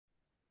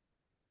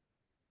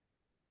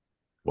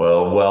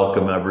Well,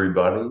 welcome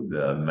everybody,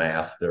 the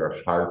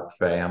Master Heart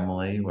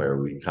family, where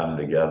we come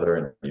together,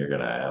 and you're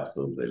going to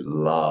absolutely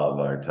love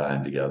our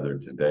time together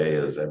today,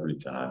 as every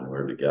time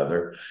we're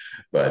together.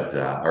 But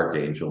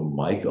Archangel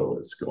Michael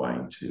is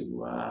going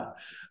to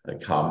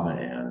come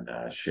and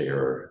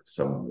share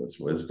some of this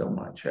wisdom.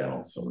 I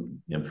channel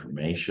some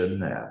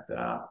information that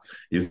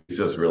is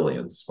just really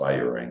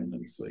inspiring,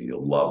 and so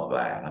you'll love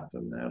that,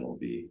 and that'll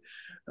be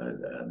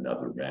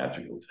another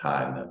magical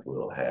time that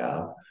we'll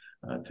have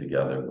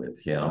together with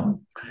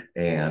him.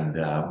 And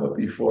but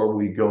before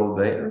we go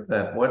there,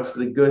 that what's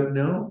the good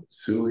news?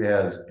 Who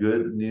has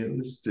good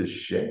news to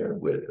share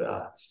with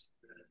us?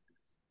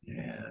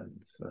 And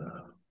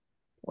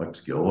what's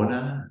going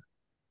on?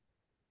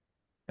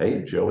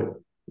 Hey, Joey.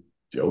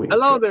 Joey's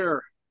Hello joy.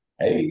 there.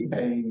 Hey,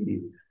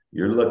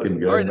 you're looking All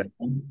good, right.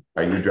 man.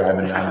 Are you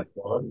driving down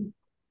the road?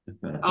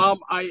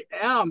 I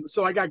am.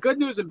 So I got good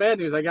news and bad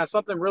news. I got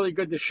something really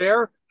good to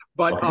share,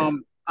 but Okay.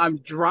 I'm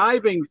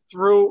driving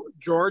through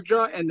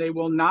Georgia and they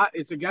will not,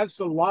 it's against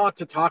the law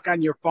to talk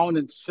on your phone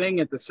and sing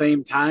at the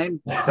same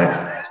time.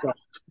 So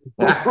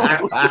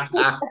I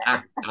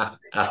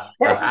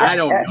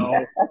don't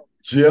know.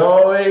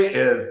 Joey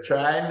is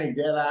trying to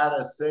get out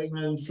of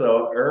singing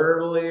so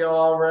early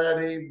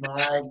already.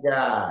 My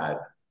God.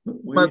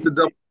 About to We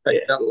double check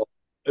that law.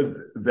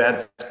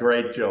 That's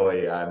great,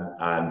 Joey.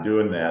 I'm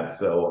doing that.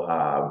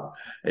 So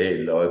hey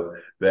Lois,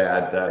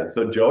 that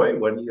so Joey,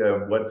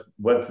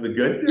 what's the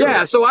good news?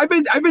 Yeah, so I've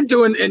been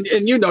doing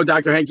and you know,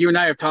 Dr. Hank, you and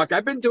I have talked.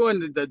 I've been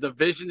doing the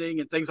visioning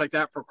and things like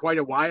that for quite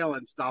a while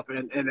and stuff.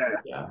 And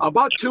Yeah.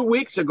 about 2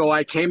 weeks ago,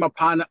 I came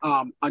upon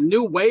a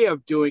new way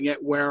of doing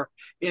it where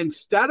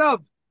instead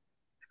of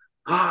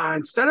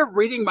instead of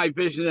reading my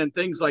vision and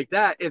things like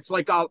that, it's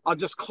like I'll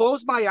just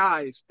close my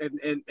eyes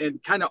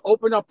and kind of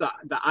open up the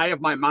eye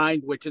of my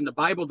mind, which in the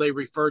Bible they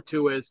refer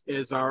to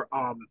as our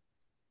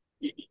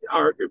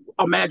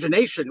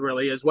imagination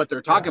really is what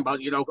they're talking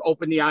Yeah. about,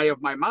 open the eye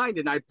of my mind.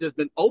 And I've just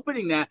been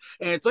opening that,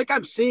 and it's like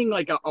I'm seeing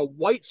like a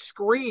white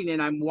screen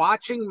and I'm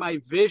watching my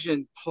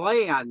vision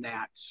play on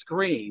that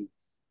screen.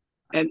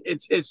 And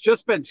it's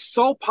just been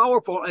so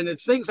powerful, and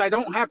it's things I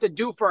don't have to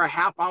do for a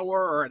half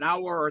hour or an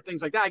hour or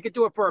things like that. I could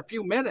do it for a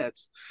few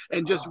minutes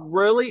and just Wow.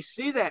 really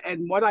see that.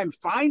 And what I'm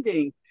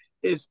finding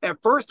is,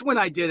 at first when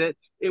I did it,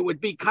 it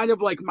would be kind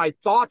of like my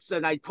thoughts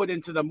that I put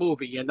into the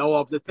movie,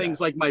 of the Yeah.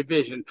 things like my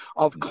vision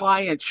of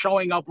clients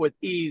showing up with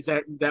ease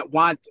that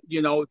want,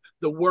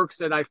 the works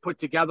that I've put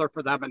together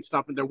for them and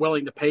stuff, and they're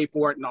willing to pay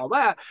for it and all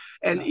that.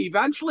 And Yeah.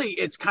 eventually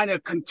it's kind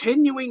of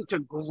continuing to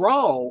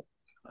grow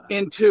Wow.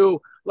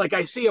 into, like,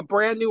 I see a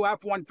brand new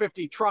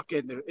F-150 truck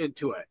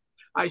into it.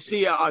 I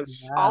see a all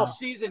Wow.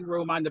 season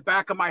room on the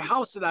back of my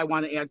house that I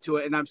want to add to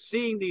it, and I'm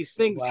seeing these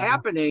things Wow.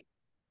 happening.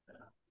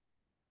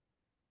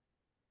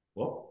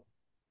 Well,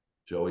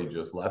 Joey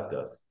just left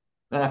us.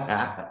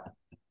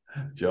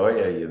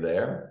 Joey, are you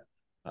there?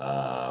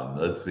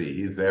 Let's see,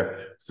 he's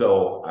there.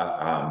 So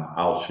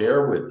I'll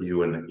share with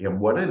you, and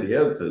what it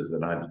is,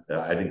 and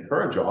I'd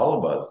encourage all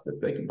of us to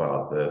think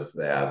about this.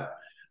 That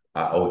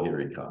oh, here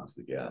he comes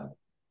again.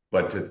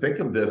 But to think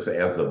of this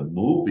as a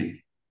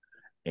movie,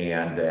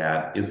 and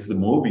that it's the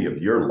movie of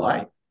your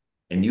life,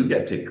 and you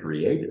get to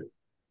create it.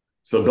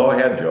 So go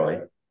ahead,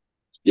 Joey.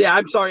 Yeah,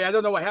 I'm sorry, I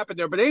don't know what happened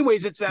there, but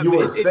anyways, You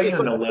were it's singing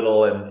a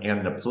little,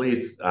 and the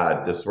police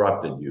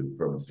disrupted you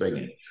from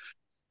singing.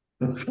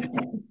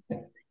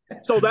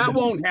 so that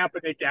won't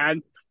happen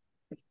again.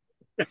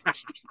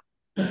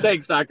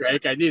 Thanks, Dr.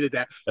 Hank. I needed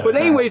that. But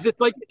anyways,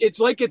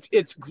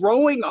 it's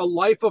growing a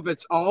life of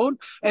its own.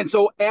 And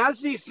so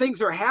as these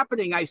things are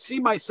happening, I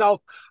see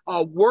myself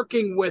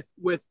working with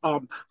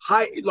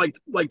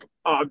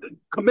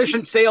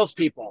commissioned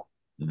salespeople.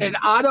 And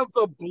out of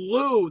the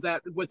blue,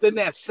 that within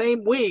that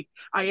same week,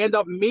 I end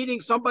up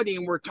meeting somebody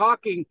and we're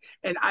talking,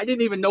 and I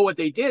didn't even know what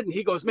they did. And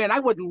he goes, "Man, I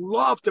would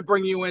love to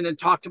bring you in and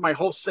talk to my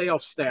whole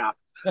sales staff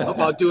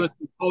about doing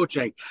some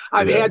coaching."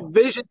 I've Yeah, had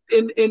vision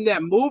in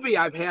that movie.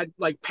 I've had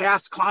like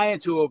past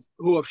clients who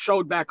have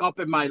showed back up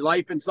in my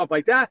life and stuff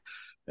like that.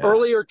 yeah.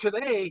 Earlier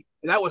today,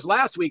 and that was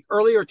last week.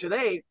 Earlier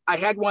today, I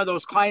had one of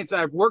those clients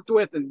that I've worked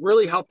with and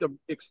really helped him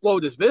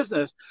explode his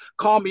business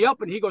call me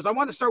up, and he goes, "I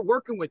want to start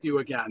working with you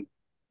again."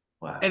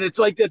 And Wow. it's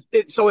like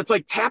so it's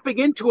like tapping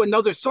into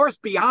another source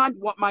beyond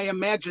what my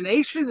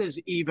imagination is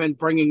even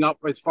bringing up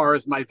as far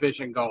as my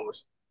vision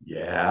goes.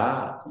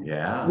 Yeah, It's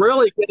yeah.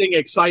 really getting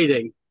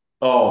exciting.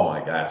 Oh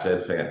my gosh,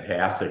 that's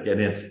fantastic. And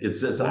it's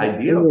this That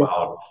idea is.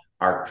 about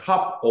our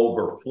cup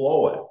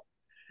overflowing.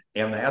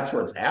 And that's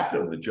what's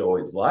happened with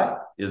Joey's life,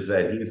 is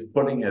that he's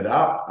putting it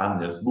up on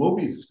this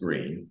movie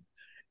screen.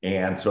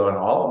 And so in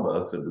all of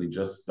us, if we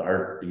just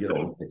start,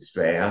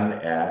 expand,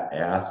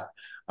 ask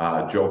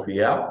Joe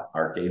Fiel,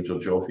 Archangel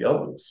Joe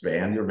Fiel, to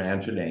expand your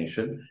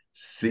imagination,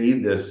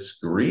 see this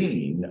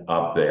screen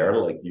up there,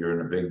 like you're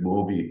in a big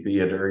movie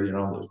theater,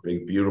 this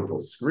big, beautiful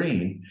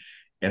screen,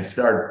 and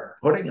start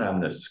putting on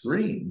the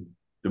screen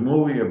the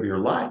movie of your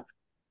life.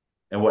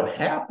 And what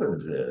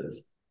happens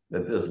is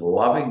that this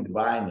loving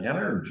divine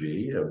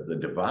energy of the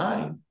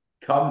divine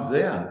comes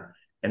in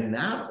And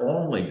not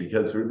only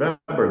because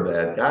remember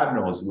that God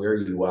knows where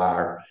you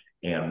are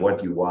and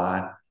what you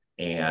want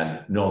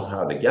and knows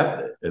how to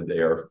get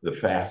there the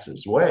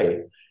fastest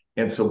way.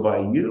 And so by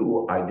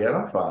you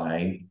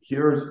identifying,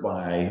 here's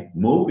my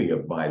movie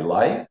of my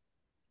life,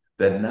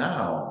 that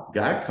now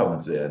God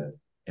comes in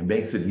and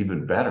makes it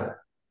even better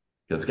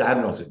because God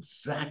knows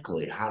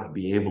exactly how to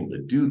be able to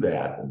do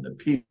that and the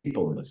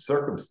people and the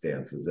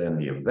circumstances and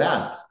the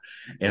events.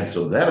 And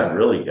so then it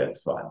really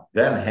gets fun.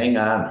 Then hang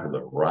on for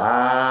the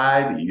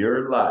ride of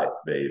your life,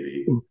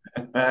 baby.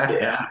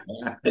 Yeah.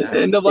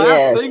 And the last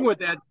Yes. thing with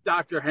that,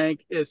 Dr.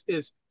 Hank, is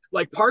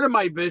like part of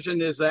my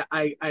vision is that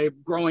I'm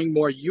growing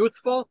more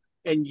youthful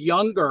and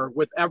younger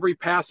with every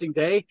passing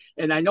day.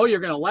 And I know you're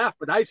going to laugh,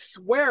 but I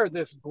swear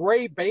this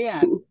gray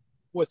band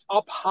was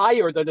up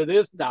higher than it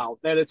is now,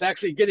 that it's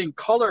actually getting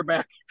color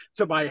back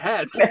to my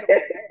head.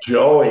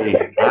 Joey,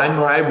 I'm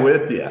right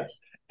with you.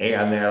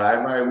 And that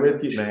I'm right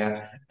with you,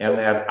 man. And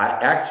that I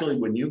actually,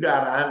 when you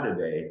got on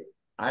today,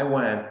 I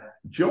went,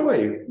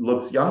 Joey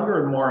looks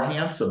younger and more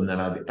handsome than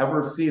I've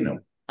ever seen him.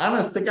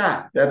 Honest to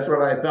God, that's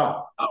what I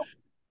thought. Oh,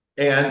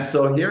 And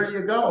so here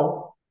you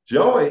go.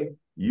 Joey,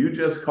 you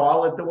just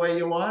call it the way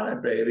you want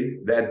it, baby.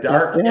 That That's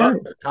dark hair well,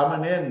 right. is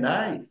coming in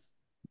nice.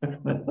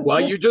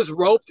 well, you just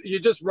roped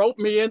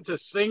me into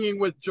singing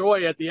with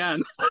joy at the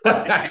end.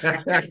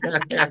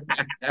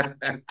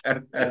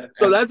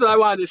 So that's what I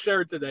wanted to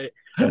share today.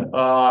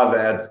 Oh,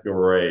 that's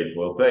great.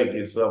 Well, thank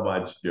you so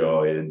much,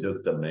 Joey. It's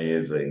just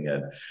amazing.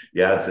 And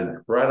yeah, it's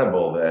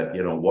incredible that,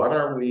 what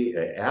are we,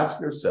 ask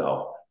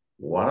yourself,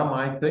 what am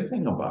I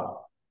thinking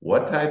about?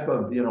 What type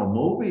of,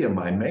 movie am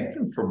I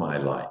making for my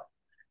life?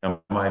 Am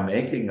I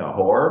making a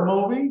horror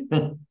movie?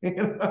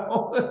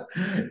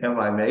 Am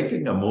I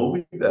making a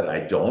movie that I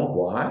don't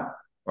want?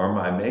 Or am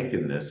I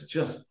making this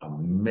just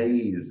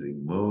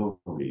amazing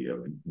movie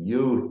of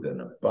youth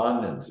and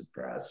abundance and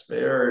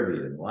prosperity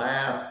and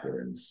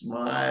laughter and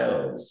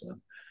smiles? And,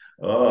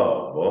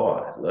 oh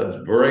boy, let's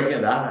bring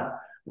it on.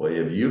 Well,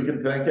 if you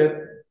can think it,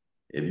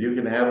 if you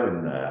can have it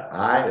in the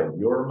eye of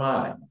your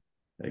mind,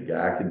 that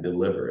God can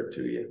deliver it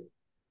to you.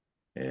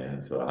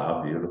 And so,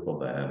 how beautiful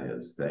that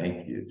is.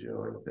 Thank you,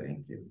 Joey.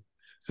 Thank you.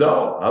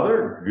 So,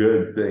 other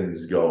good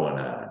things going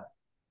on.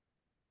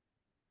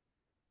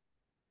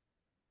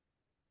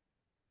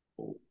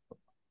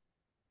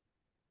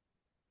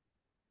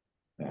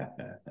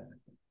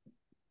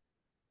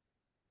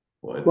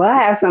 Well, What's I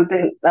good? have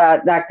something,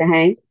 Dr.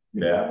 Hank.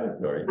 Yeah,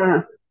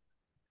 Victoria.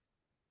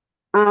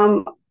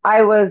 Uh,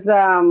 I was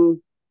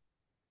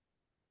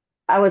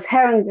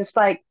having just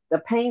like the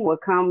pain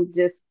would come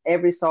just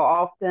every so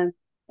often,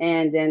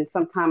 and then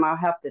sometime I'll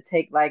have to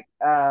take like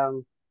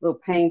little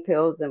pain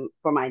pills and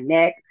for my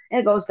neck, and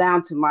it goes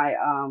down to my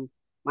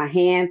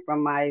hand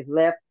from my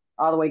left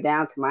all the way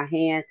down to my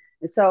hand.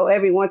 And so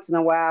every once in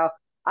a while,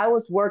 I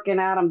was working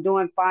out, I'm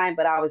doing fine,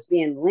 but I was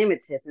being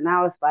limited, and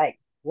I was like,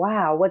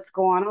 wow, what's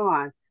going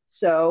on?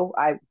 So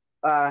I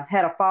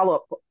had a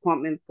follow-up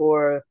appointment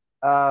for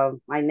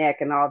my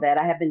neck and all that.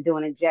 I have been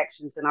doing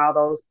injections and all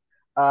those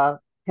uh,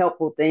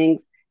 helpful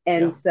things.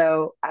 And Yeah.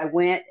 so I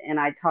went and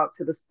I talked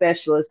to the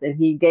specialist, and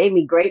he gave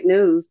me great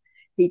news.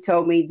 He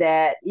told me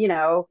that,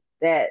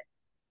 that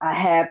I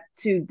have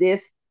two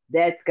discs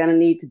that's going to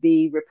need to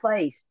be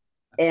replaced.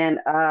 And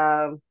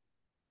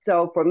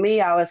so for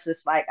me, I was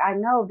just like, I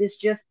know this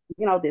just,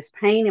 this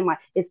pain in my,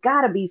 it's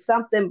got to be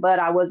something, but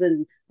I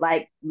wasn't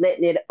like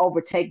letting it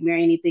overtake me or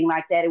anything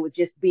like that. It was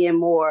just being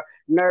more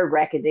nerve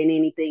wracking than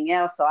anything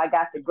else. So I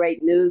got the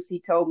great news.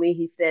 He told me,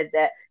 he said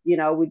that,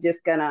 we're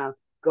just going to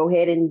go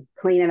ahead and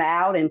clean it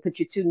out and put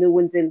your two new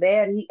ones in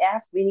there. And he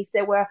asked me, and he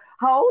said, well,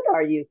 how old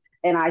are you?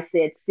 And I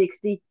said,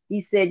 60.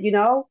 He said,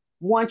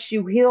 once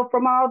you heal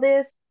from all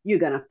this, you're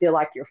going to feel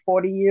like you're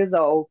 40 years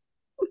old.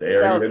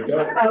 There So you go.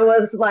 I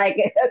was like,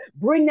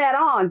 bring that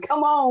on.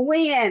 Come on,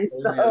 win.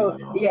 So,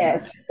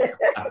 yes,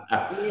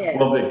 yes,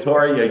 Well,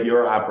 Victoria,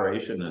 your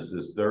operation is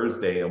this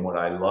Thursday. And what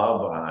I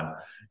love on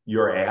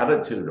your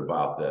attitude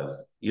about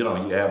this, you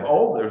have,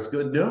 oh, there's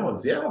good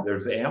news. Yeah,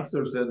 there's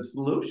answers and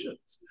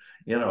solutions.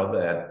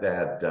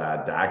 That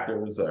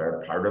doctors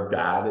are part of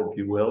God, if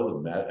you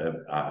will,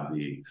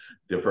 the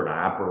different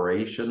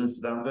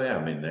operations and everything.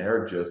 I mean,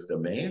 they're just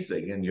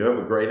amazing. And you have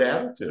a great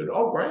attitude.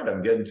 Oh, great.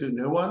 I'm getting two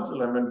new ones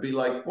and I'm going to be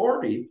like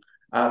 40.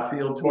 I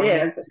feel 20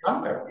 years yes,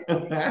 younger.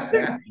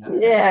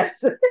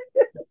 yes.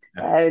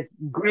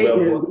 Great Well,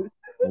 news.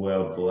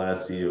 well,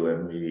 bless you,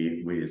 and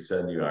we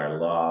send you our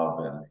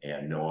love,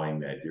 and knowing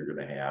that you're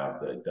going to have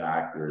the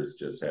doctors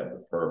just have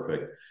the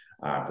perfect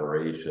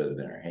operation,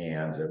 their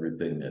hands,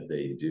 everything that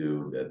they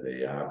do, that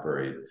they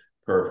operate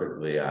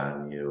perfectly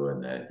on you,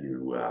 and that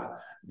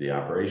the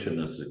operation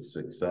is a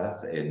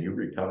success, and you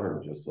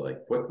recover just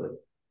like quickly,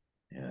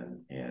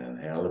 and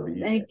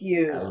hallelujah, Thank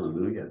you.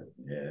 hallelujah,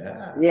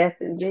 yeah. Yes,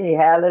 indeed.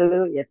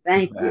 Hallelujah.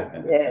 Thank you.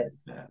 Yes.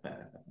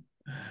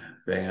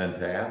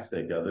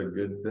 Fantastic. Other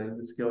good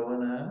things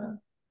going on?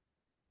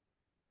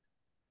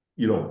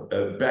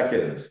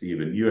 Becca and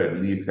Stephen, you at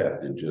least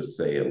have to just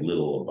say a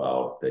little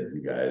about that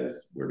you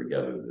guys were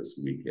together this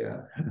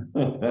weekend.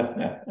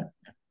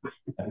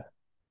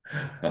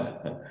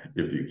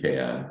 if you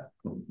can.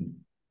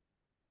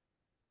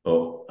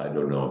 Oh, I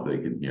don't know if they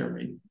can hear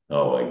me.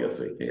 Oh, I guess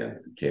they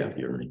can't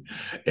hear me.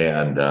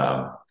 And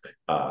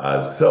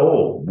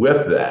so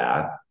with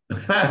that,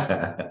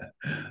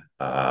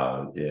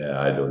 yeah,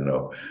 I don't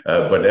know.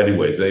 But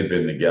anyways, they've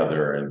been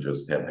together and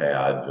just have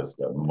had just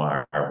a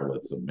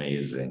marvelous,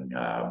 amazing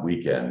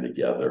weekend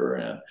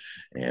together.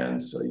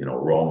 And so,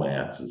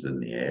 romance is in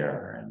the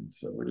air. And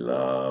so we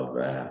love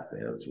that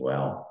as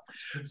well.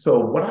 So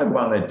what I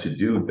wanted to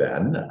do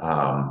then,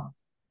 I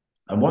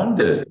wanted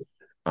to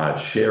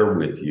share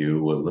with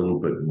you a little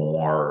bit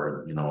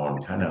more,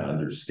 and kind of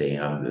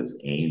understand this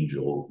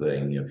angel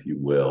thing, if you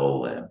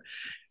will,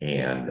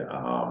 and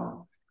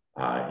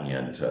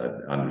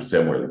to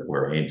understand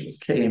where angels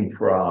came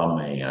from,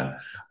 and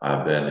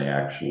then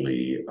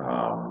actually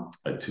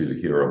to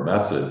hear a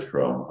message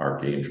from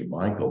Archangel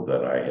Michael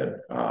that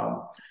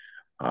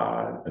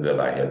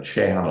I had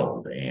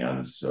channeled.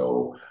 And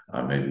so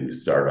maybe we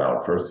start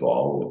out, first of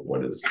all, with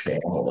what is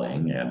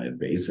channeling. And it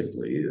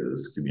basically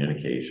is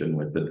communication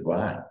with the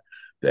divine,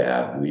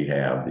 that we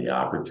have the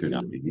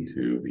opportunity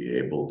to be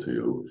able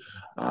to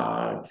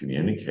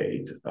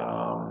communicate.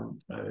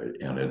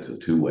 And it's a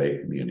two-way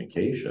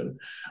communication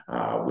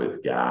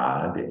with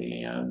God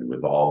and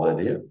with all that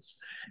is.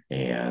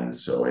 And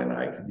so, and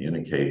I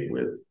communicate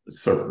with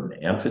certain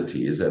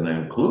entities, and it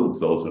includes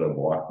those that have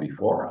walked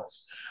before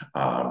us.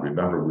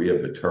 Remember, we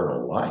have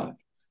eternal life.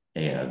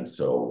 And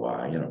so,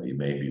 you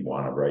maybe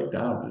want to write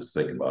down, just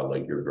think about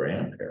like your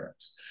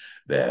grandparents,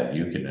 that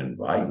you can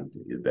invite.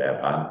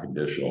 That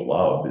unconditional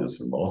love is,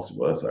 for most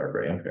of us, our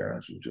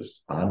grandparents are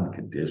just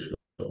unconditional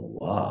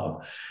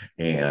love,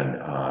 and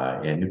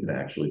you can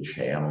actually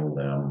channel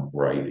them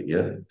right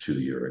into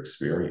your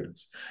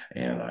experience.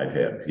 And I've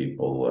had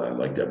people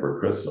like Deborah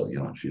Crystal,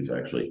 she's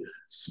actually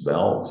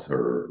smells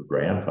her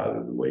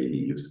grandfather the way he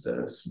used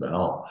to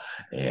smell,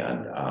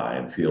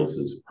 and feels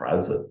his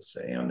presence.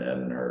 And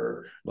then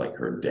her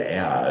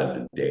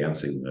dad,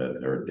 dancing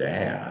with her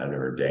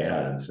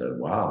dad said,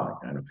 wow,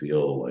 I kind of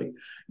feel like,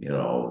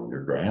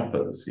 your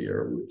grandpa's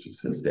here, which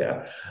is his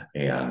dad.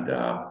 And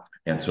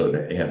it's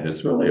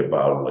really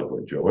about like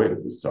what Joy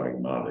was talking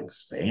about,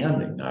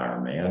 expanding our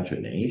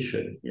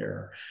imagination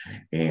here.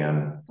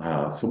 And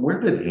so where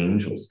did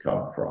angels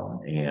come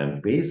from?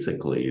 And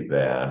basically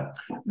that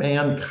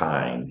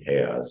mankind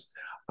has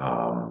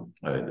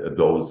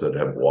those that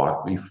have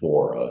walked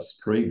before us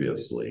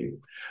previously,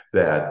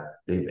 that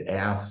they've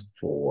asked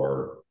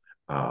for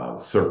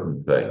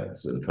certain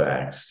things. In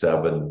fact,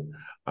 seven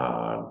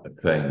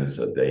things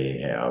that they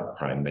have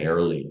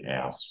primarily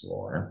asked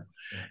for.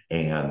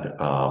 And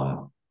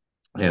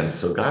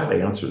so God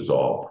answers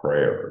all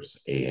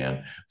prayers.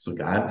 And so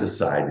God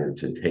decided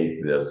to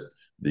take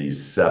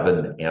these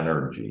seven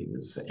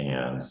energies.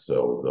 And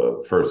so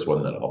the first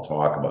one that I'll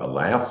talk about,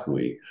 last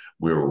week,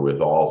 we were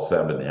with all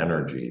seven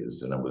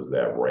energies, and it was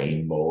that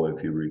rainbow,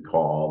 if you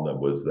recall, that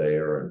was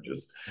there and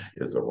just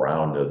is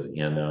around us,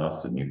 in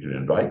us. And you can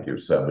invite your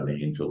seven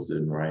angels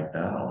in right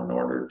now in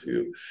order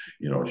to,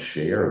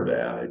 share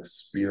that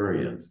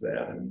experience,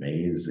 that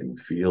amazing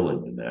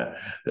feeling, and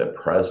that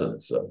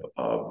presence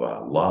of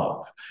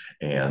love.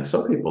 And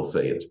some people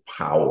say it's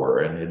power,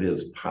 and it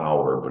is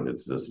power, but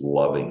it's this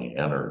loving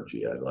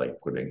energy. I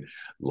like putting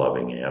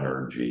loving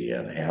energy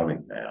and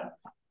having that.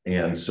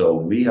 And so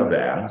we have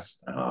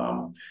asked,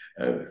 and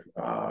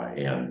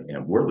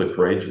we're the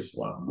courageous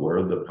one.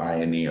 We're the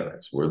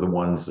pioneers. We're the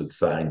ones that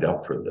signed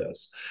up for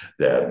this,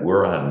 that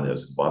we're on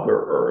this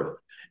Mother Earth,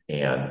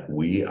 and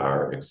we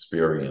are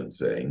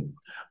experiencing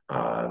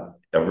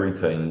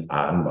everything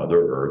on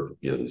Mother Earth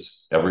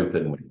is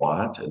everything we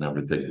want and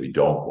everything we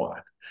don't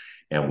want.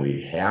 And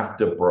we have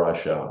to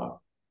brush up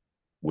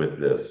with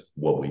this,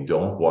 what we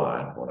don't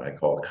want, what I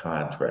call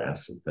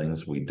contrast, the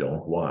things we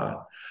don't want,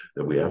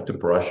 that we have to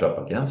brush up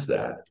against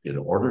that in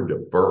order to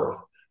birth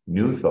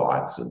new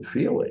thoughts and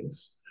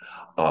feelings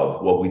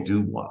of what we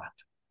do want.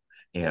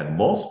 And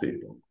most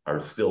people are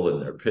still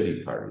in their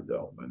pity party,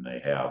 though, when they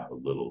have a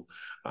little,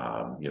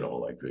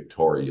 like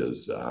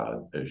Victoria's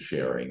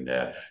sharing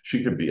that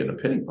she could be in a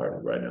pity party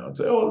right now and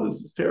say, oh,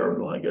 this is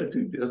terrible. I got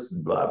to do this,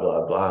 and blah,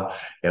 blah, blah.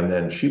 And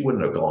then she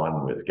wouldn't have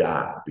gone with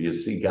God.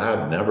 Because, see,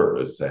 God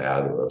never is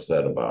sad or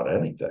upset about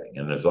anything,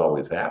 and is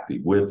always happy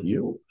with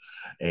you.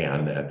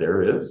 And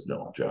there is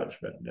no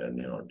judgment. And,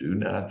 do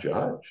not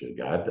judge.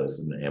 God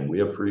doesn't, and we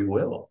have free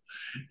will.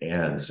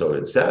 And so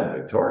instead,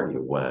 Victoria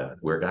went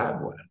where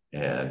God went.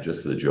 And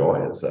just the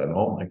joy is that,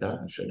 oh my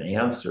gosh, an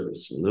answer, a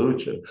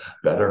solution,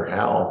 better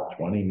health,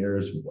 20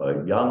 years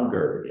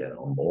younger,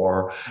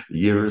 more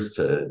years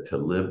to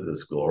live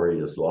this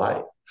glorious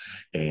life.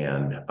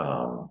 And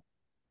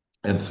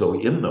so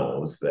in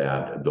those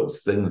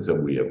things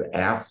that we have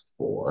asked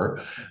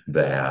for,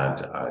 that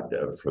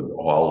for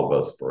all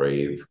of us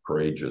brave,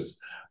 courageous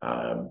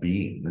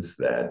beings,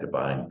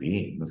 divine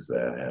beings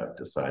that have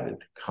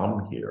decided to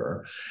come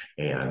here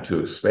and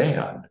to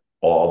expand.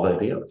 all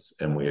that is,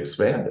 and we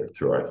expand it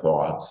through our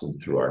thoughts and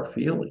through our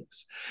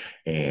feelings.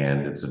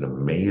 And it's an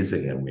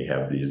amazing, and we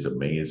have these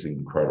amazing,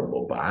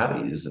 incredible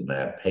bodies, and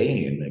that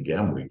pain,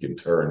 again, we can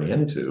turn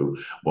into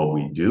what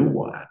we do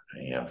want.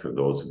 And for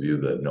those of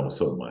you that know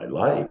some of my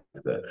life,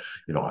 that,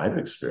 I've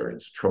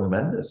experienced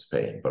tremendous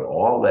pain, but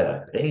all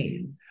that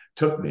pain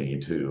took me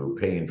to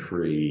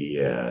pain-free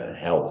and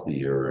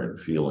healthier and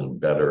feeling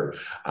better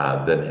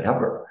than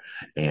ever.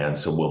 And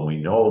so when we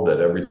know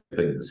that everything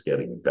is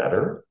getting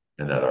better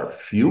and that our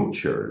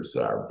futures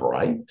are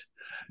bright,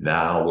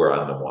 now we're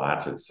on the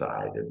watch it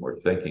side and we're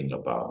thinking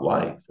about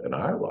life and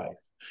our life,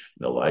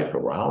 the life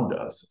around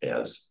us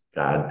as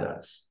God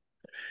does.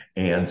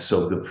 And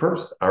so the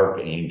first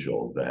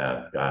archangel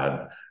that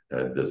God,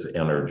 this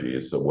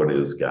energy, so what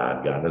is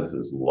God? God is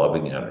this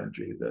loving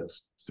energy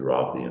that's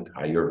throughout the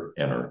entire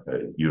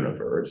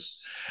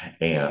universe.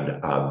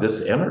 And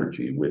this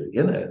energy,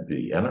 within it,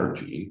 the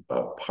energy,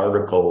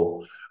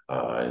 particle,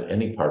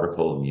 any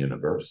particle in the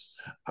universe,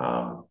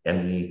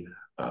 any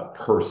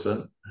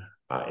person,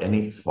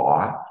 any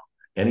thought,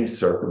 any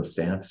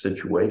circumstance,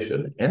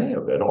 situation, any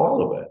of it,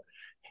 all of it,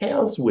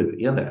 has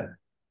within it,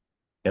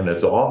 and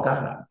it's all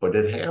God, but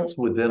it has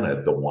within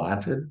it the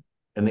wanted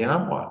and the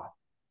unwanted.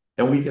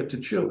 And we get to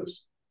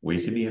choose.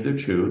 We can either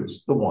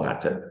choose the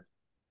wanted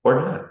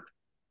or not.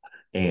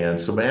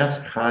 And so mass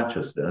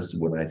consciousness,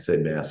 when I say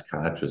mass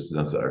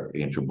consciousness,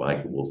 Archangel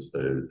Michael will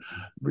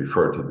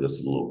refer to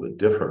this a little bit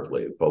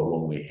differently. But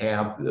when we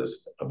have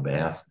this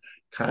mass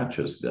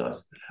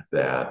consciousness,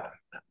 that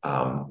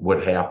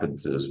what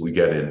happens is we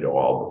get into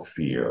all the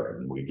fear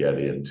and we get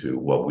into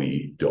what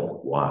we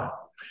don't want.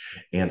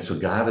 And so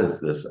God is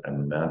this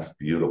immense,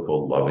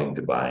 beautiful, loving,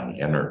 divine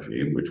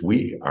energy, which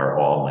we are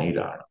all made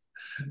out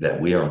of,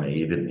 that we are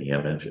made in the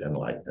image and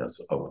likeness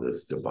of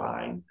this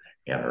divine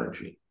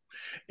energy.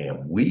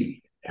 And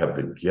we have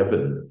been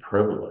given the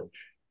privilege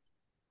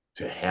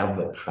to have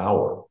the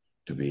power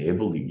to be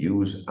able to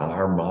use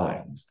our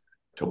minds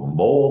to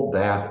mold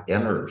that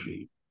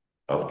energy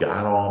of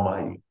God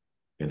Almighty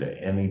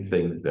into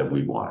anything that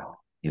we want,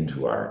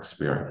 into our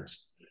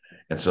experience.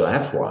 And so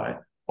that's why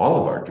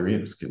all of our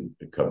dreams can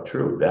come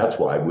true. That's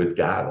why with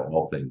God,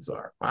 all things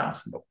are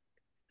possible.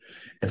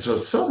 And so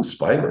it's so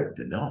inspiring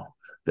to know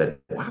that,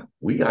 wow,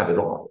 we got it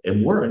all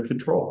and we're in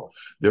control.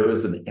 There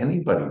isn't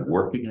anybody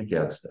working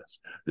against us.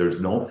 There's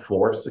no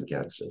force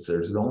against us.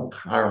 There's no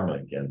karma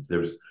against.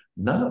 There's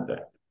none of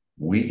that.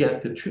 We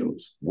get to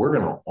choose. We're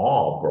going to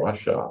all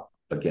brush up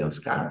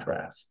against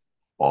contrast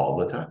all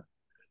the time.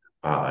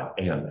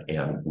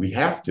 And we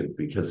have to,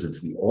 because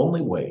it's the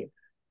only way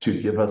to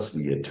give us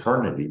the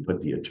eternity, put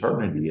the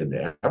eternity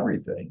into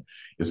everything,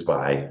 is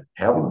by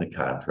having the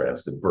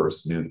contrast that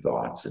bursts new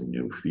thoughts and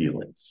new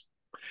feelings.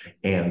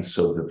 And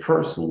so the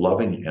first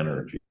loving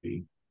energy,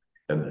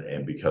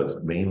 and because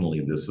mainly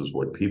this is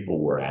what people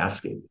were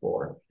asking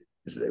for,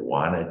 is they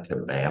wanted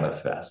to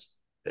manifest.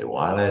 They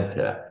wanted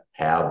to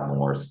have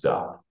more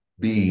stuff,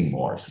 be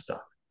more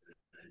stuff,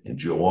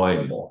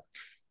 enjoy more,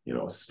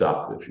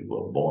 stuff, if you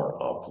will,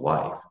 more of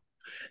life.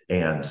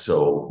 And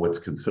so what's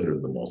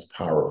considered the most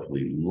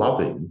powerfully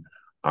loving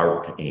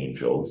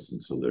archangels,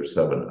 and so there's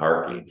 7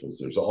 archangels,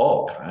 there's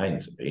all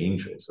kinds of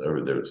angels.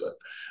 There's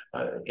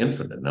an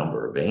infinite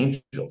number of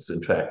angels.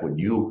 In fact, when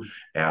you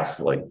ask,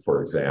 like,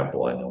 for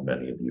example, I know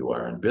many of you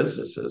are in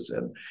businesses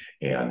and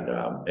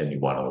you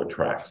want to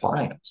attract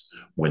clients.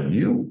 When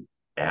you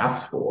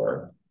ask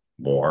for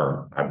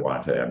more, I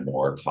want to have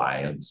more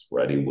clients,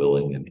 ready,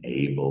 willing, and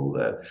able,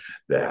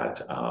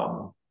 that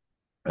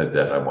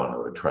I want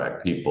to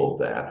attract people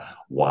that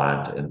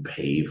want and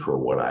pay for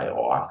what I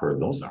offer.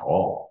 Those are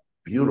all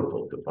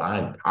beautiful,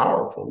 divine,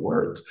 powerful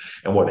words.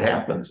 And what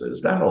happens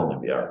is not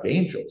only the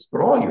archangels,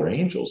 but all your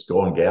angels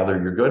go and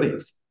gather your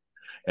goodies.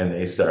 And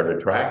they start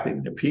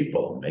attracting the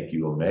people and make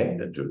you a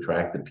magnet to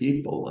attract the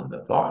people and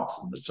the thoughts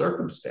and the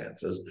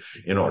circumstances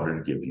in order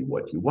to give you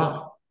what you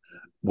want.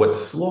 What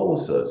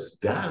slows us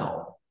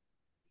down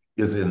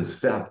is in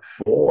step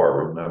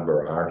 4.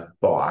 Remember, our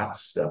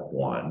thoughts, step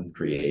 1,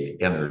 create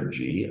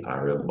energy,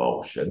 our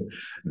emotion.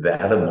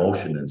 That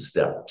emotion in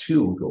step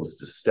 2 goes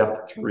to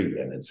step 3,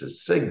 and it's a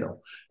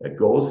signal. It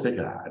goes to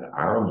God,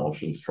 our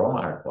emotions from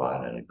our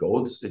thought, and it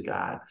goes to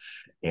God.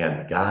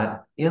 And God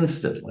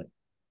instantly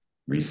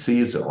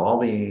receives it. All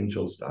the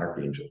angels,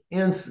 archangel,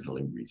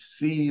 instantly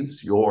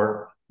receives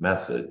your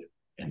message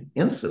and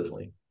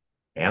instantly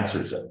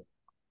answers it.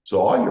 So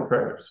all your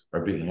prayers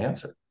are being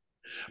answered.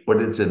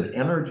 But it's an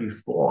energy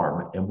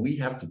form, and we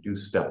have to do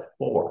step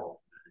 4.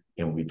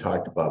 And we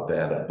talked about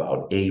that,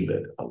 about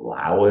it,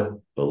 allow it,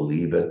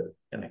 believe it,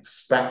 and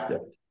expect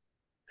it.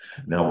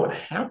 Now, what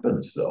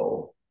happens,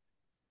 though,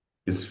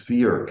 is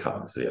fear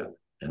comes in.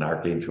 And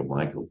Archangel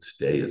Michael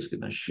today is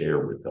going to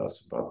share with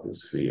us about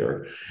this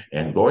fear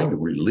and going to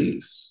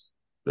release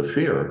the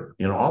fear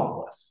in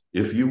all of us,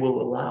 if you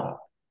will allow it.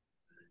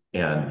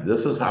 And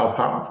this is how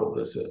powerful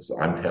this is.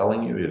 I'm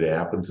telling you, it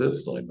happens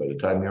instantly. By the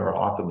time you're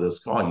off of this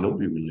call, you'll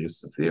be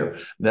released of fear.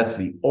 And that's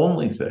the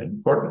only thing,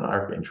 according to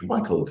Archangel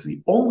Michael, it's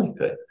the only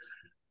thing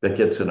that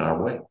gets in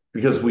our way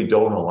because we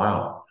don't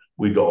allow it.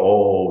 we go,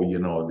 oh,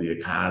 the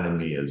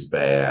economy is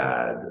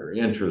bad, or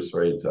interest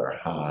rates are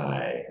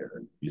high,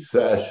 or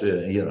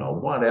recession,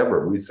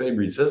 whatever. We say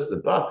resist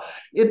the thought.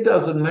 It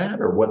doesn't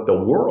matter what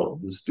the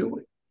world is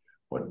doing.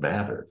 What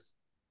matters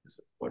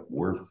is what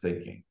we're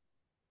thinking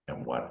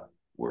and what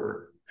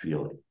we're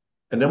feeling.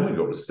 And then we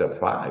go to step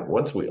 5.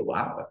 Once we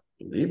allow it,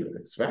 believe it,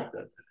 expect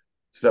it.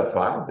 Step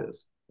 5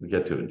 is we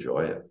get to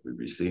enjoy it, we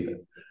receive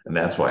it. And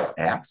that's why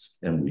ask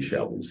and we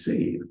shall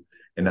receive.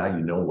 And now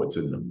you know what's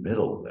in the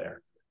middle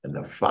there. And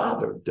the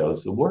Father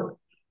does the work.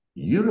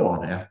 You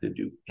don't have to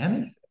do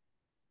anything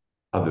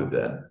other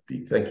than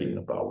be thinking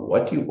about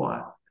what you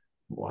want,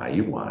 why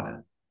you want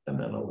it, and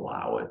then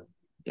allow it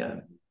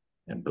in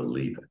and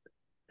believe it.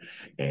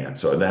 And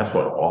so that's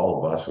what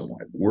all of us, and why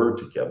we're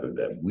together,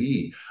 that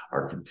we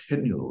are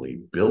continually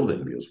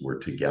building, because we're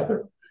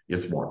together.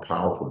 It's more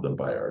powerful than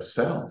by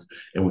ourselves.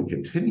 And we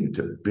continue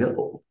to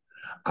build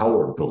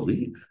our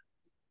belief,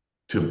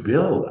 to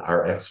build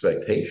our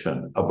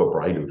expectation of a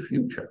brighter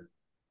future.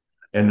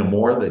 And the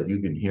more that you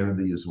can hear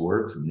these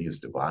words and these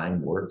divine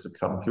words that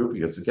come through,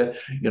 because again,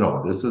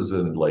 this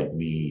isn't like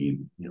me,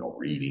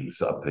 reading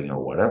something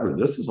or whatever.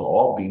 This is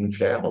all being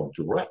channeled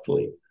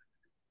directly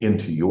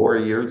into your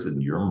ears,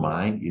 in your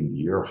mind, in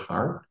your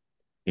heart,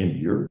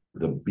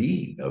 the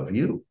being of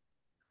you.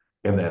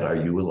 And that, are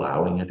you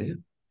allowing it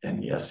in?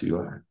 And yes, you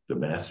are. The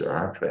Master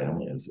Arch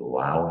family is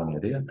allowing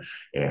it in.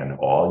 And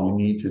all you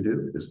need to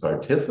do is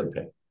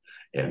participate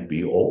and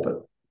be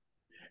open.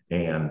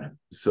 And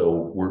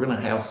so we're going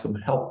to have some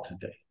help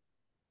today.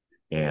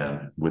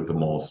 And with the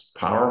most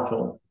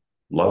powerful,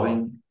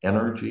 loving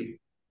energy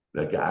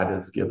that God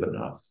has given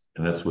us,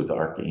 and it's with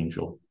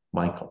Archangel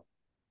Michael.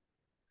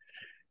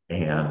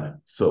 And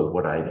so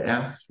what I'd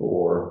ask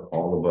for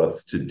all of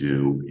us to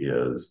do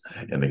is,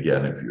 and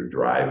again, if you're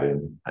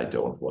driving, I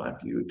don't want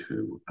you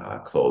to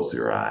close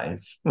your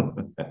eyes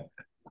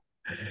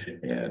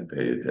and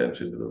pay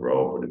attention to the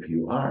road. But if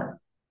you aren't,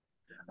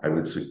 I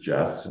would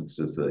suggest, since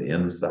it's an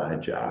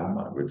inside job,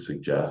 I would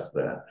suggest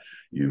that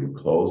you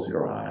close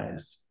your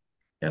eyes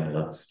and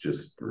let's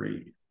just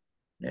breathe.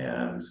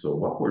 And so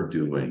what we're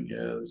doing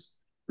is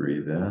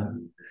breathe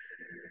in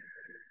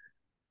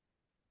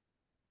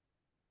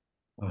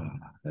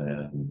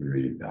and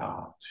breathe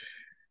out.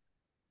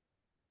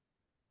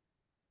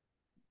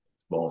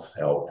 Most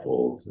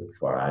helpful to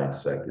 5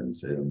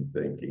 seconds in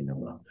thinking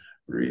about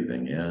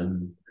breathing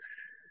in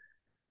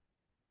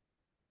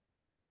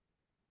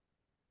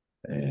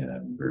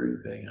and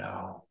breathing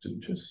out,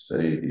 and just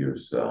say to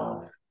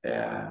yourself,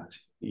 at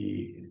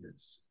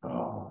ease.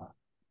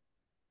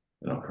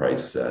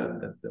 Christ said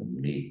that the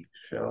meek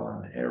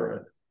shall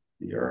inherit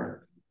the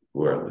earth.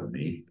 Who are the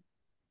meek?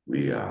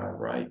 We are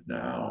right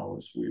now,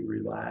 as we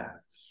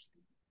relax,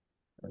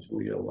 as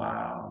we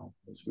allow,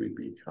 as we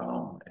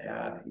become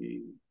at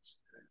ease.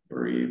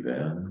 Breathe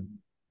in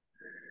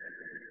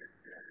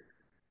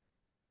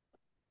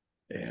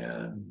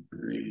and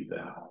breathe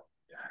out.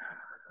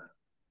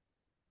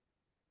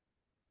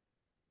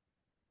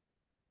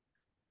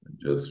 And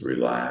just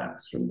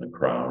relax from the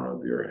crown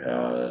of your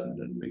head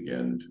and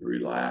begin to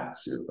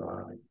relax your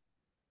body.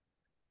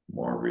 The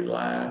more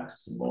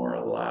relaxed, the more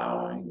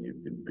allowing you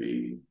can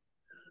be,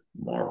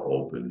 the more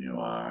open you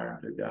are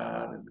to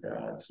God and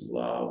God's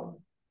love,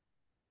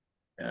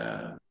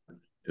 and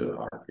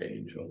to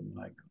Archangel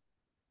Michael.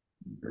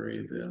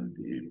 Breathe in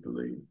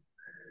deeply.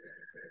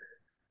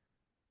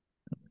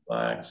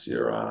 Relax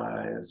your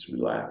eyes,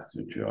 relax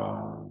your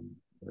jaw,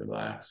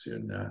 relax your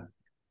neck,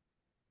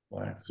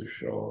 relax your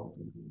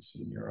shoulders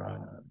and your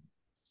eyes,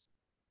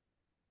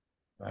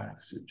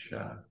 relax your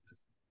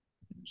chest,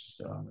 your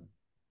stomach.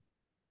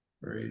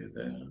 Breathe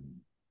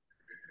in.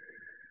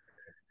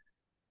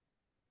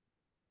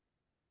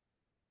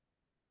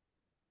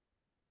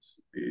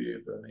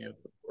 Leave any of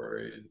the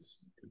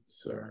worries and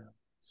concerns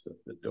at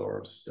the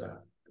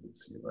doorstep as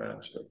you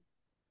enter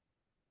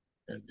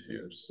into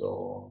your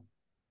soul,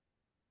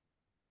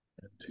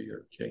 into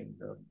your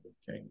kingdom,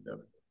 the kingdom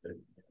within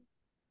you.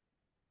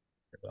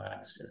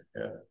 Relax your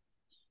head,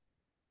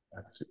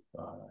 relax your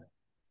body,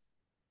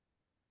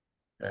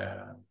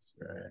 hands,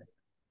 right?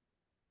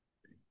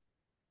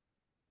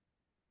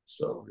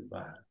 So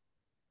relaxed.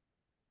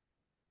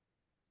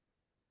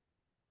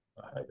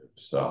 The higher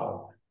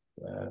self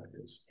that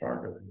is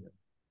part of you.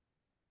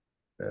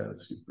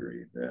 As you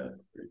breathe in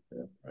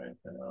right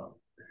now,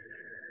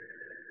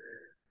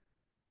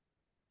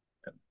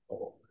 and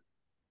hold.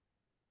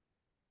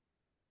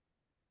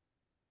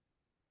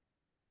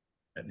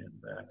 And in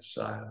that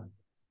silence,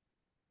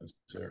 is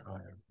their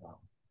higher power.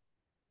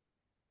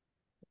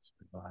 Let's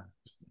relax.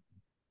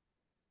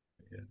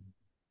 In.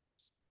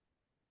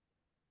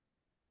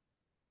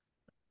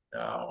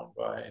 Now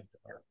invite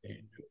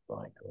Archangel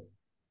Michael.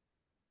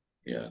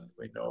 Again,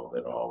 we know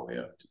that all we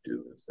have to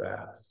do is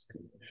ask,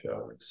 and we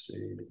shall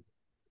receive.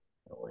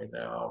 And we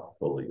now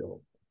fully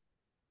open.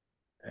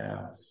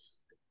 Ask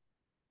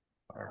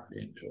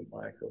Archangel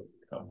Michael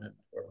to come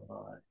into our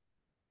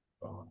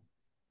mind,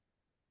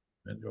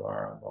 into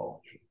our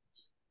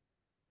emotions,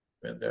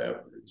 into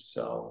every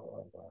cell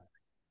of our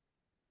body.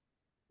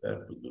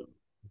 That blue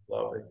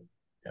loving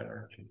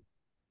energy,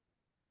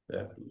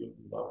 that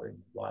loving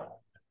light.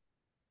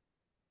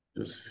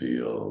 Just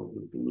feel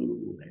the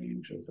blue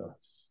angel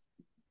dust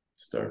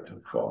start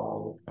to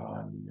fall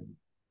upon you,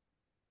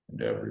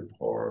 and every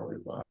pore of your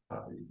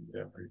body, and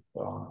every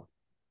thought,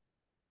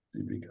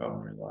 you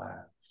become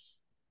relaxed.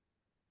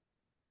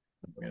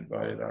 We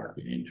invite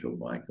Archangel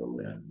Michael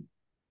in.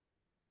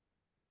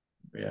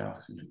 We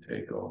ask you to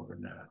take over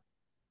now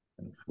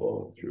and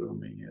flow through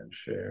me and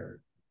share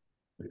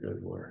the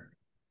good word.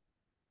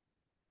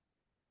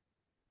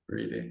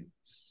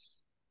 Greetings.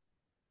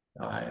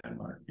 I am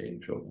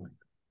Archangel Michael.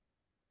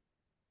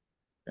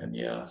 And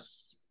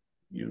yes,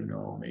 you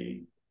know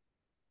me,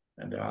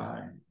 and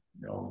I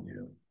know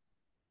you.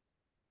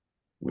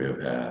 We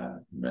have had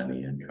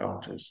many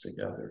encounters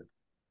together,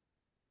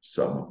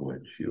 some of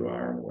which you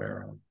are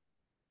aware of,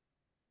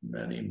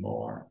 many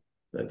more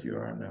that you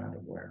are not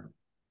aware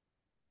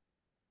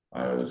of.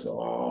 I was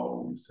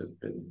always have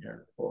been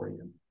here for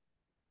you.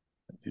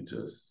 You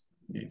just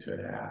need to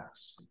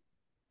ask.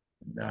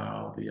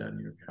 Now be on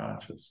your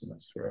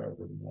consciousness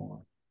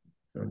forevermore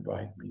to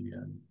invite me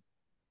in.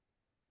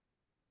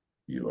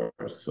 You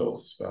are so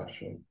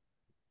special.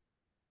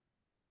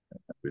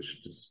 I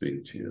wish to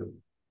speak to you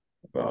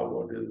about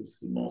what is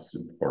the most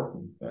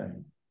important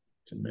thing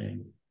to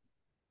me.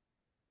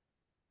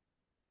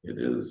 It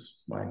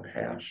is my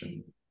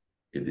passion.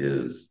 It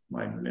is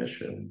my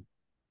mission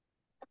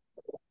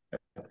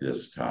at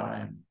this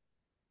time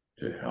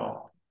to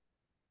help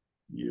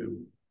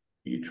you,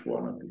 each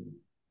one of you,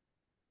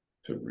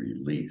 to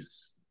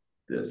release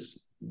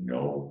this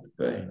no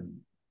thing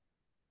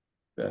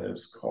that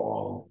is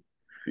called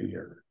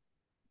fear.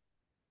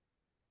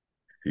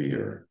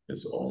 Fear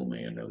is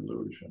only an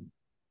illusion.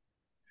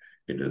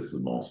 It is the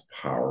most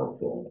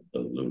powerful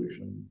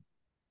illusion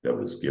that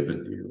was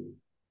given to you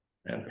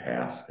and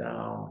passed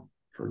down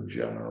for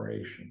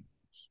generations.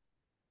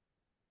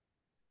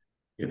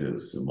 It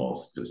is the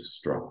most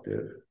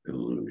destructive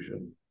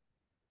illusion.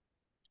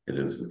 It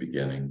is the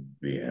beginning,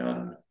 the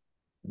end,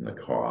 and the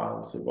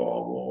cause of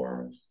all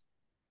wars,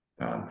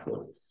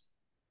 conflicts,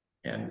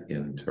 and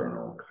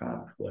internal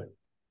conflict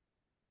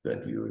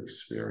that you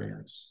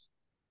experience.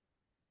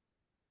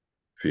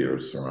 Fear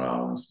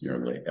surrounds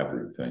nearly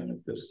everything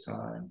at this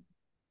time.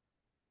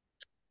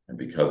 And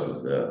because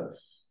of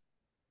this,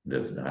 it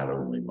is not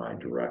only my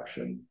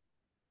direction,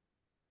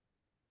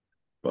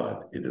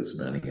 but it is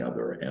many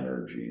other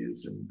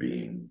energies and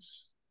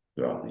beings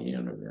throughout the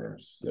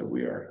universe that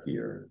we are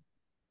here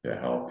to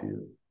help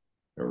you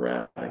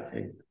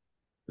eradicate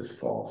this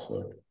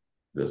falsehood,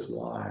 this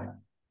lie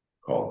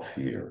called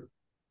fear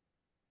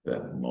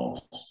that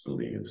most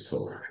believe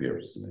so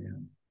fiercely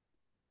in.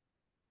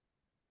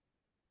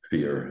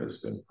 Fear has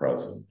been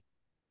present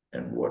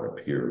in what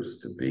appears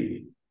to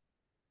be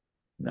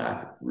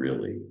not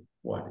really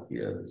what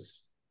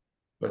is,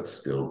 but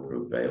still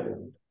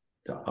prevalent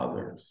to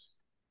others.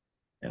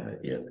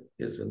 And it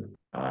is an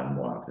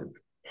unwanted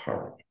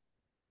part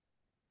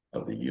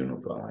of the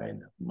unified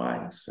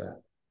mindset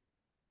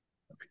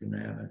of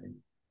humanity.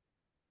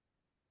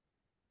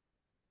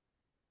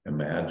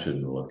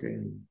 Imagine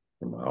looking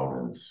from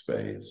out in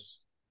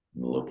space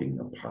and looking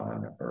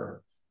upon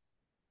Earth.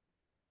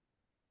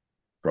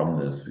 From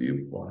this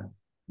viewpoint,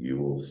 you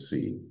will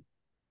see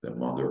that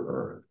Mother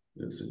Earth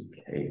is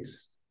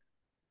encased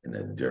in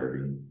a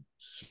dirty,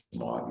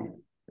 smoggy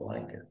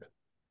blanket.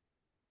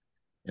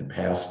 In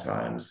past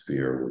times,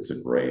 fear was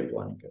a gray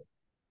blanket.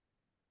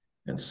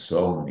 And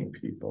so many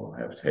people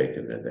have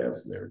taken it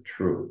as their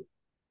truth.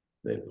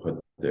 They put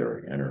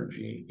their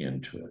energy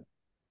into it.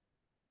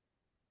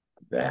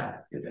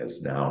 That it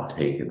has now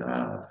taken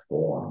on a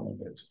form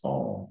of its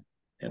own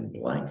and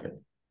blanketed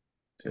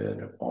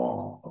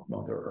all of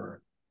Mother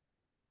Earth.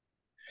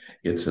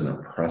 It's an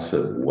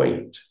oppressive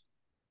weight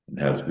and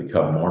has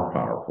become more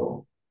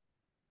powerful,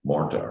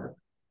 more dark,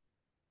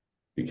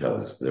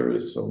 because there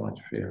is so much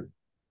fear.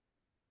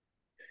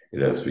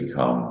 It has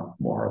become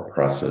more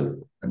oppressive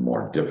and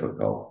more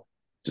difficult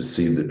to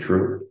see the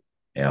truth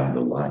and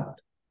the light.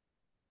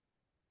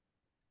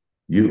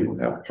 You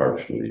have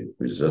partially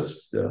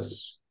resisted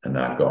this and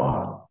not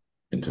gone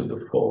into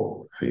the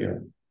full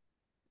fear.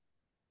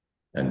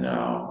 And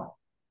now,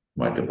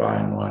 my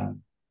divine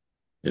one,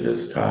 it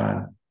is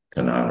time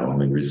to not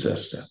only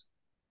resist it,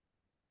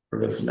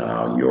 but it's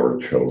now your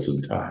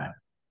chosen time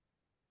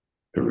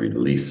to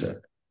release it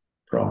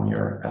from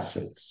your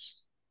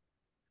essence.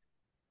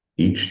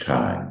 Each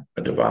time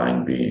a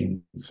divine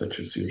being such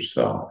as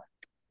yourself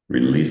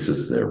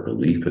releases their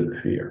belief in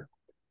fear,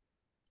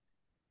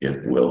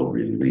 it will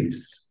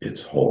release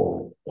its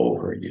hold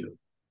over you.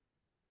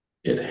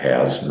 It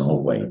has no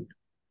weight.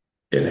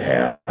 It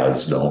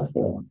has no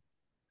form.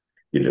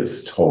 It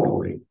is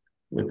totally,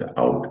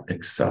 without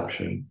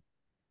exception,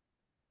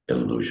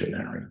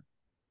 illusionary.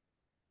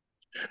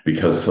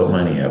 Because so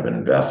many have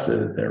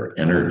invested their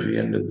energy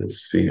into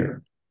this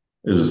fear,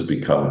 it has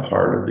become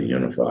part of the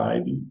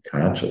unified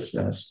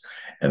consciousness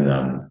and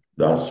then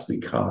thus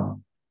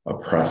become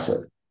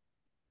oppressive.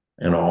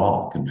 And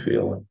all can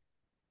feel it.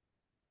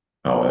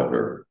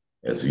 However,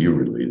 As you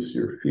release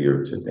your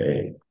fear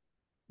today,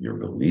 your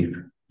belief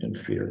in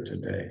fear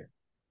today,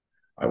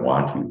 I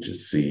want you to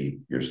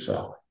see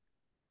yourself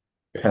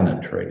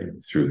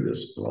penetrating through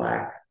this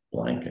black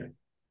blanket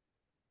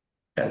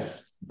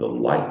as the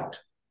light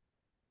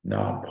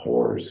now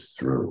pours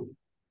through.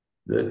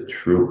 The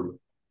truth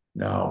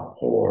now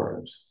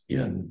pours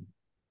in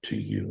to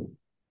you.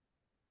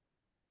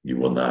 You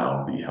will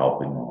now be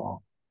helping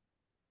all.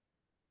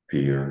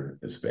 Fear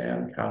is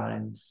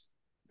mankind's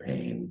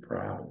pain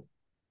problem.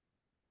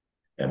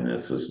 And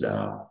this is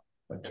now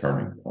a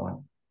turning point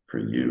for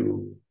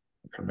you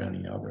and for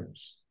many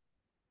others.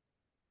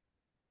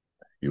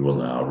 You will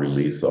now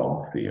release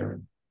all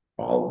fear,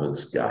 all of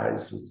its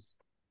guises,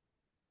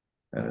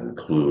 and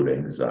include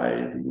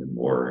anxiety and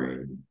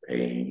worry, and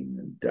pain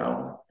and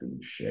doubt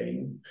and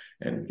shame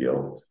and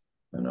guilt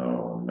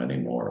and many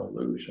more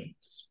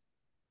illusions.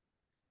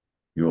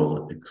 You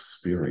will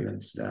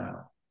experience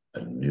now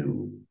a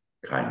new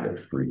kind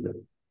of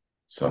freedom,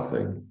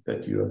 something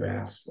that you have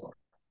asked for.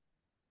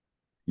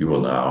 You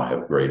will now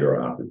have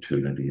greater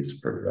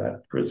opportunities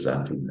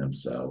presenting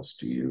themselves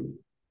to you.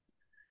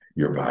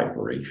 Your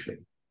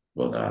vibration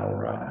will now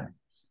rise,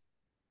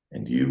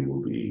 and you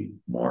will be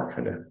more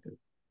connected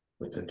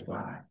with the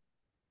divine.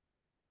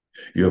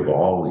 You have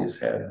always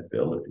had the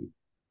ability,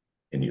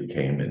 and you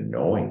came in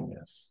knowing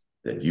this,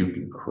 that you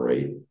can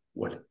create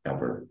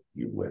whatever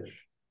you wish.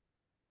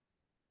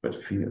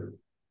 But fear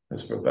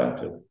has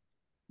prevented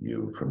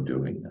you from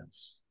doing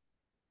this.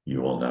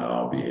 You will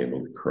now be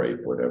able to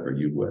create whatever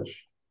you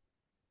wish.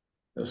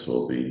 This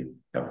will be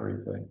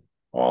everything,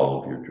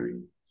 all of your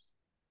dreams,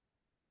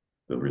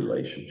 the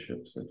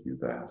relationships that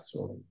you've asked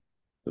for,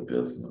 the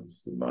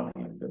business, the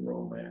money, the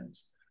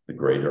romance, the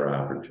greater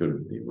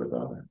opportunity with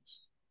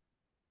others.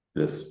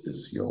 This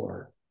is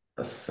your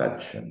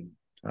ascension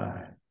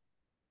time,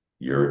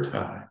 your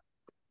time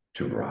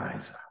to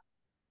rise up.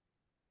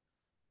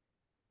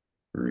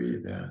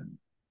 Breathe in.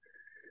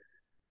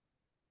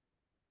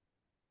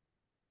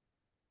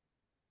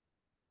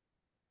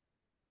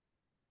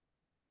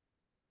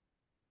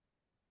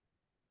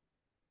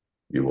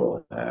 You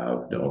will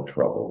have no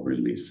trouble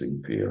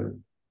releasing fear.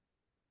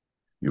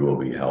 You will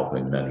be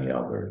helping many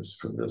others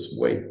from this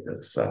weight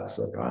that sets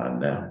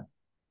upon them.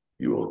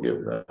 You will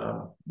give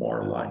them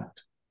more light,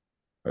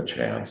 a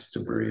chance to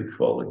breathe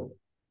fully,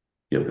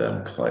 give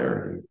them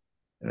clarity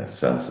and a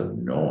sense of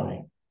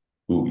knowing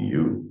who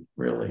you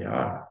really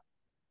are.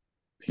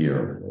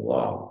 Pure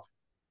love,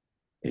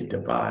 a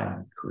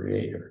divine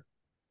creator.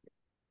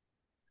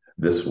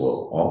 This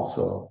will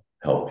also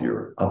help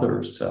your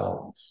other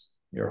selves,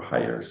 your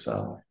higher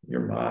self,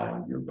 your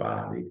mind, your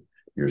body,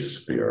 your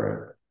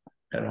spirit,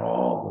 and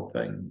all the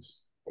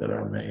things that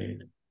are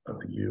made of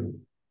you.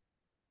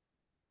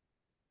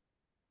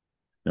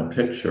 Now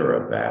picture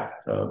a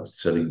bathtub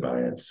sitting by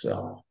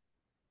itself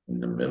in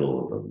the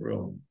middle of a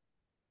room.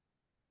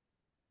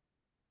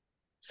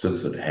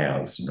 Since it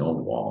has no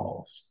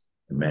walls,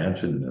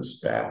 imagine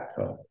this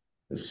bathtub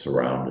is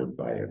surrounded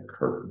by a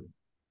curtain,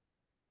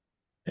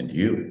 and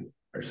you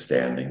are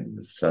standing in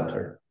the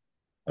center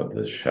of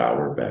this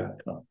shower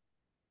bathtub,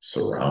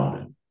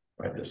 surrounded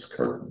by this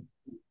curtain.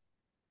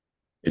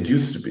 It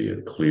used to be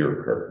a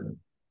clear curtain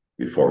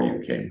before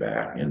you came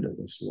back into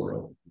this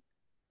world,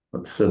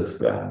 but since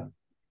then,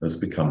 it has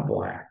become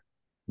black.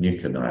 You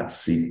cannot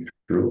see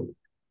through it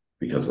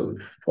because of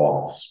the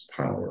false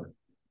power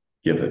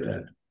given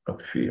it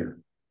of fear.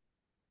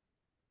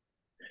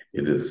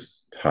 It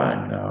is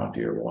time now,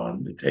 dear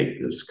one, to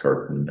take this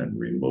curtain and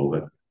remove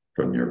it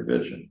from your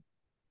vision.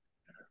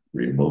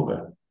 Remove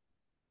it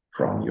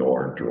from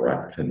your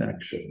direct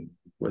connection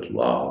with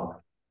love,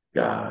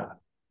 God,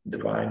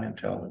 divine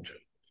intelligence.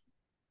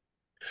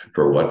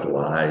 For what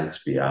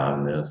lies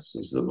beyond this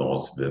is the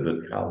most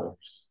vivid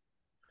colors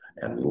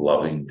and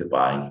loving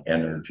divine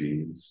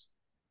energies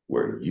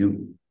where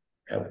you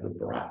have the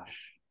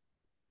brush.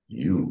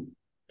 You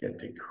get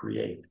to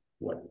create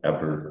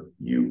whatever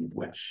you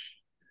wish.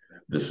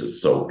 This is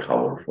so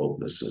colorful.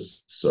 This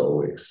is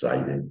so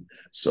exciting,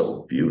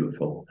 so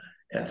beautiful,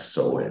 and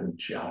so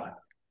angelic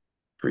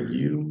for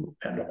you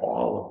and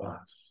all of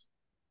us.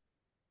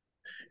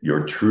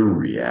 Your true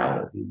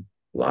reality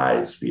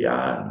lies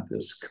beyond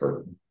this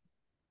curtain.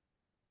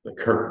 The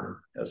curtain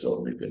has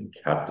only been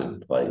kept in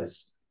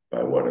place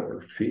by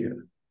whatever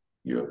fear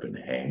you have been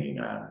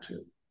hanging on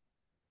to.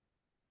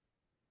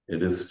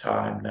 It is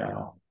time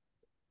now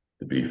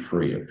to be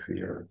free of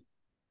fear,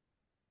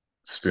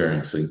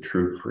 experiencing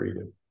true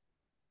freedom.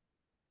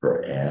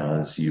 For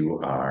as you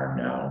are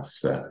now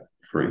set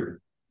free,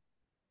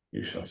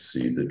 you shall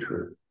see the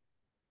truth,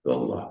 the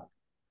love,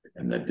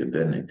 and the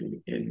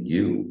divinity in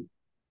you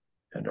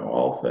and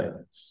all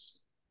things.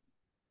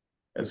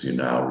 As you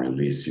now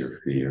release your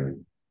fear,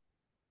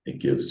 it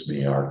gives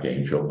me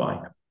Archangel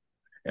Michael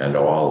and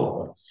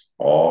all of us,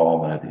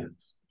 all that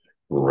is,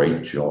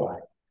 great joy.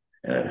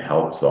 And it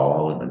helps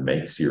all, and it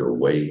makes your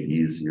way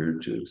easier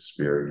to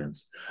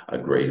experience a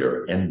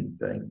greater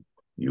anything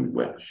you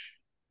wish.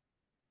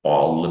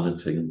 All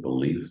limiting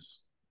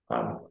beliefs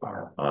on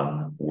our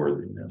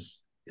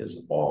unworthiness is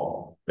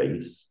all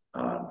based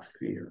on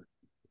fear.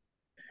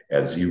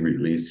 As you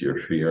release your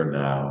fear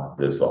now,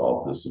 this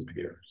all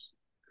disappears.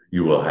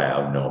 You will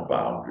have no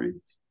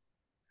boundaries.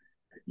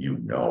 You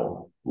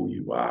know who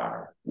you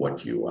are,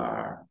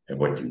 and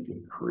what you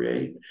can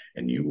create,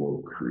 and you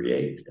will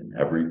create in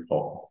every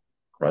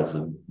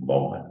present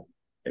moment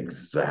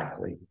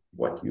exactly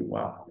what you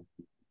want.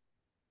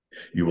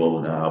 You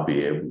will now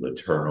be able to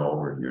turn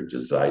over your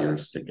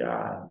desires to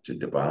God, to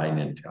divine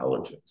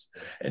intelligence,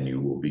 and you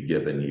will be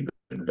given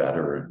even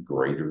better and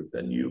greater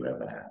than you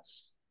have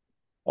asked.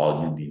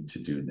 All you need to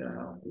do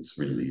now is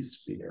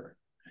release fear.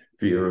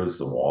 Fear is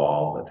the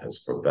wall that has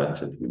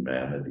prevented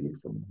humanity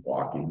from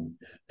walking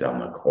down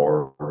the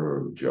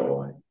corridor of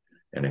joy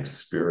and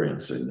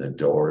experiencing the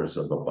doors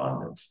of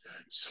abundance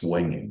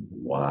swinging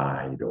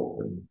wide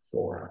open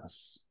for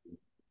us.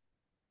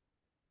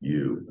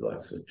 You,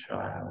 blessed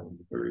child,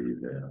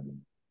 breathe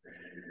in.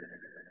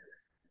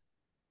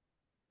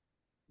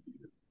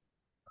 You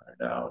are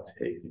now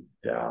taking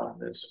down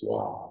this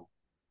wall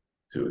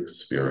to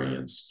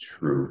experience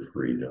true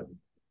freedom.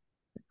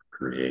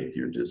 Create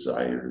your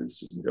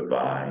desires in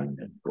divine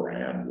and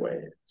grand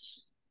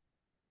ways.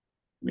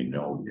 We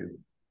know you.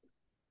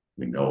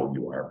 We know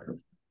you are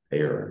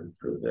prepared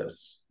for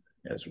this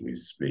as we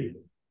speak,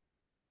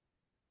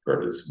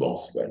 for it is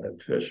most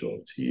beneficial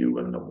to you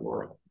and the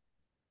world.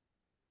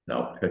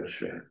 Now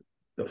picture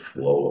the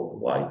flow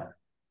of life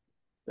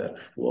that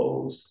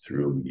flows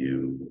through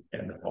you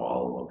and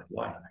all of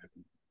life.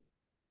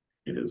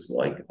 It is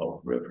like a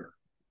river,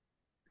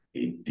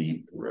 a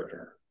deep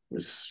river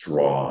with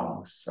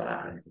strong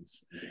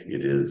sides.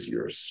 It is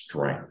your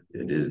strength.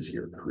 It is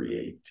your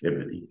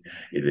creativity.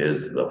 It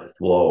is the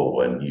flow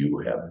when you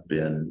have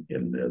been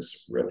in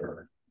this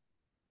river.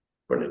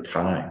 But at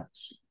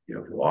times you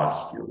have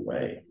lost your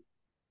way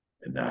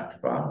and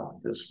not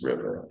found this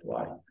river of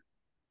life.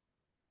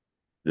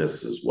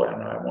 This is when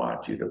I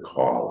want you to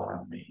call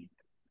on me,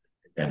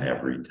 and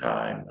every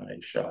time I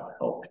shall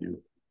help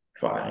you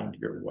find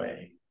your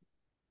way.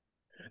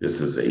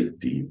 This is a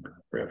deep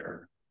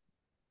river,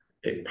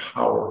 a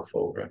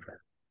powerful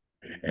river.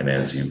 And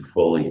as you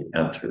fully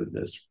enter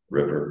this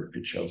river,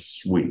 it shall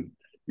sweep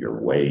your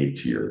way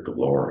to your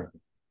glory,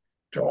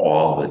 to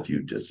all that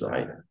you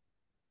desire.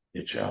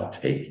 It shall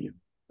take you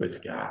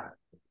with God.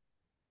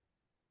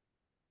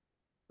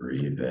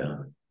 Breathe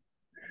in.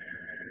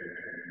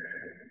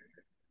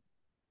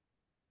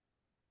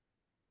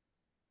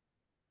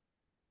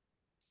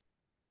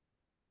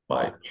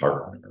 My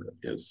partner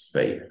is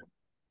faith.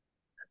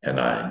 And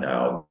I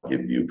now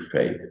give you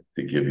faith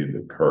to give you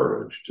the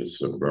courage to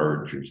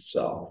submerge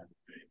yourself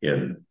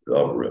in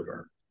the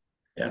river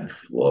and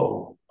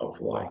flow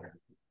of life.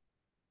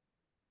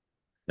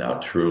 Now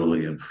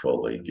truly and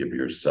fully give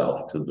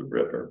yourself to the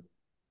river.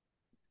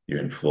 You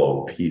can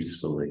flow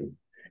peacefully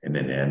and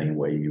in any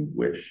way you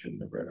wish in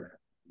the river,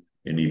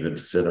 and even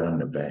sit on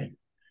the bank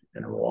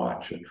and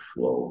watch it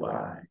flow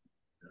by,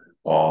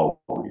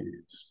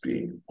 always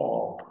being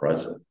all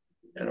present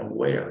and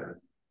aware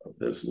of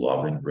this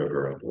loving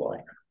river of life,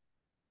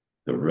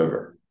 the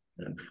river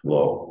and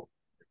flow,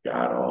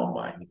 God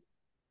Almighty.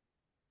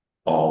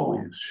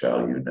 Always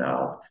shall you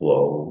now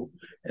flow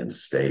and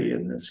stay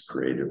in this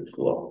creative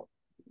flow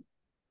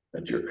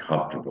at your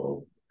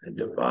comfortable and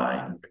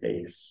divine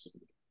pace.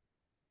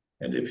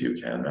 And if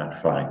you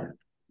cannot find it,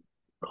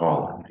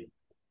 call on me,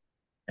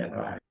 and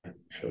I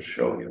shall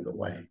show you the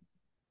way.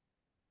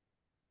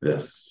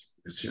 This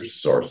is your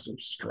source of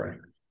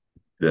strength.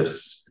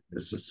 This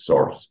is the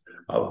source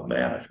of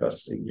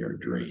manifesting your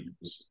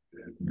dreams.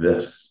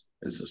 This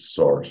is the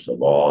source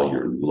of all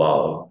your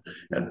love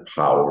and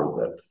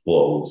power that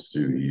flows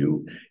through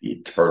you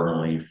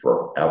eternally,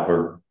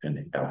 forever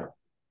and ever.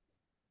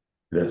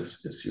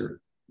 This is your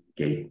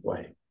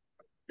gateway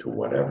to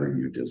whatever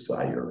you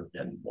desire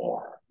and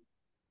more,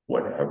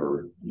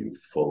 whatever you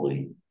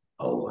fully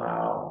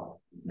allow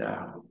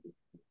now.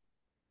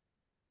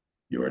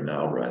 You are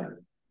now ready.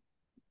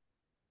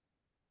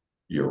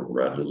 Your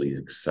readily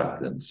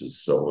acceptance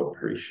is so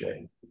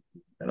appreciated.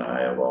 And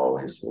I have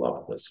always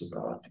loved this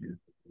about you.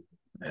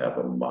 I have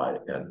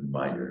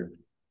admired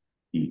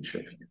each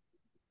of you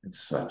in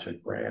such a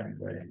grand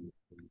way.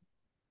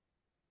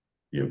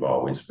 You've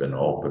always been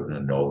open,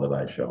 and know that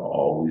I shall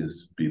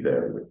always be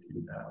there with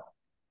you now.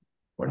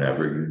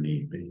 Whenever you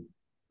need me,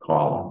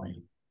 call on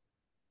me,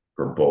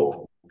 for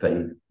both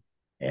faith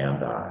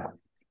and I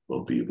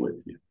will be with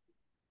you.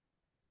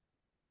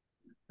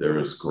 There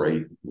is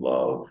great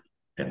love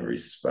and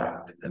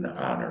respect and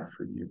honor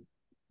for you.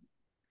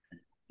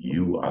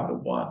 You are the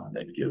one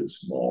that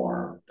gives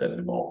more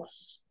than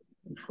most.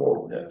 And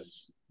for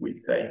this,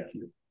 we thank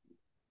you.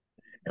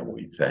 And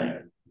we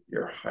thank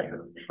your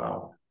higher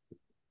power,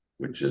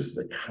 which is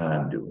the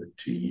conduit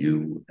to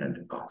you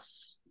and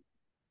us.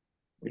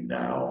 We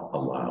now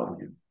allow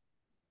you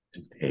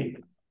to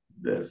take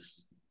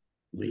this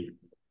leap.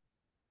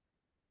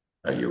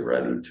 Are you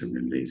ready to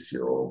release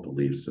your old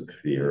beliefs of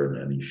fear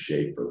in any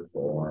shape or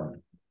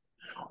form?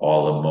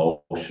 All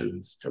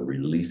emotions, to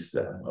release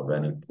them of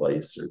any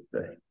place or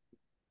thing.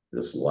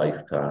 this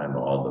lifetime,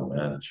 all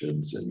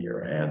dimensions in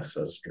your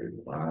ancestry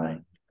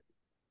line.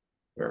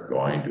 We're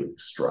going to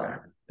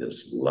extract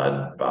this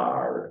lead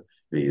bar of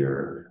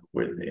fear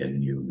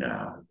within you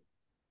now.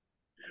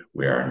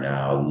 We are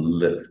now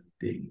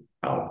lifting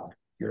out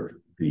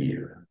your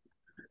fear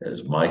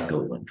as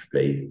Michael and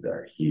Faith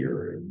are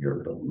here in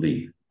your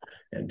belief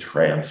and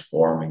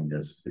transforming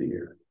this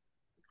fear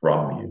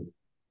from you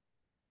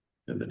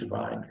to the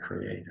divine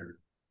creator,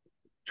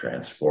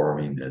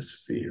 transforming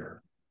this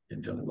fear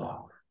into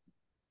love.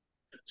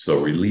 So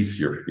release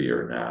your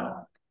fear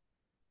now.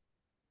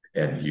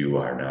 And you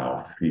are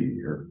now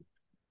fear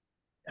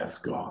has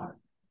gone.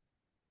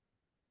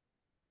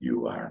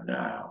 You are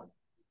now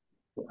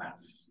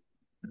blessed,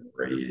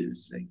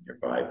 raising your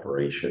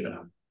vibration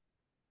up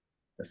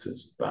as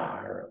this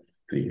bar of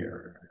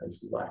fear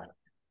has left.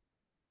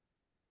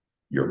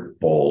 Your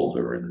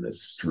boulder in the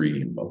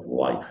stream of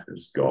life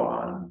is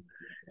gone,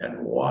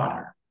 and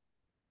water.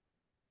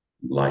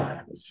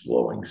 Life is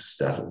flowing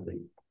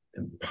steadily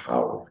and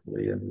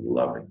powerfully and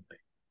lovingly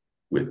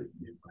with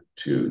you,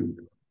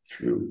 to,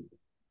 through.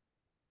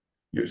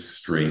 Your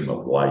stream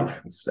of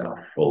life is now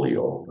fully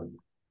open.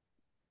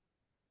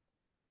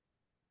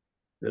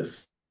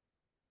 This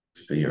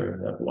fear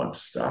that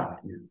once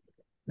stopped you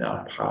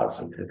now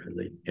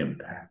positively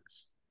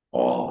impacts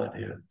all that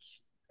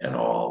is and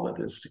all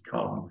that is to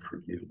come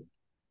for you.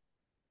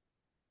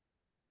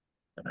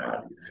 And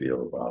how do you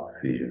feel about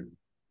fear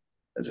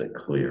as it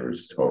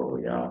clears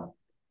totally out?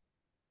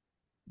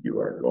 You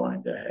are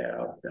going to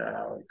have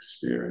now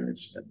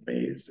experienced an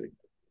amazing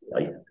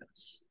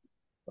lightness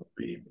of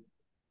being.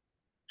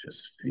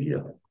 Just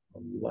feel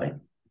the light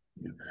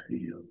you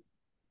feel.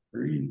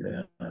 Breathe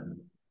in.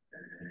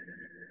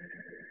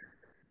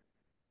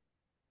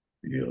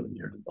 Feel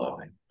your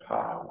loving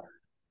power.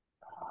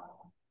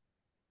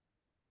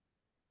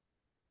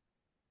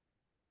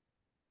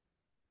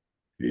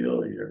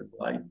 Feel your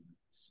lightness,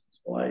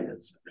 as light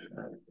as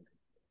infinity.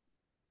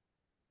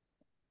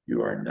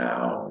 You are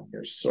now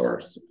your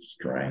source of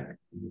strength,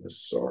 the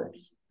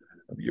source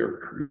of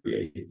your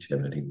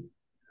creativity,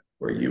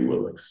 where you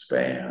will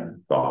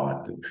expand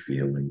thought and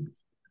feelings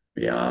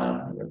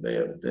beyond where they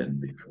have been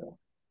before.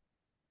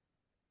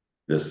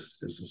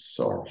 This is the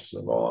source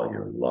of all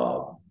your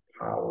love and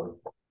power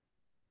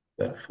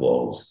that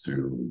flows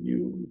through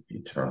you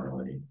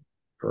eternally,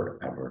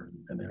 forever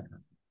and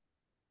ever.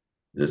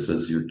 This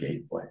is your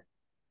gateway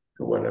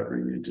to whatever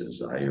you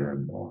desire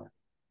and more.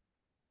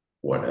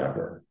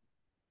 Whatever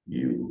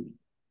you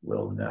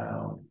will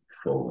now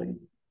fully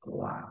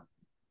allow.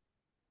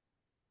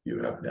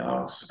 You have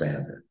now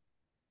expanded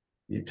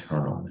the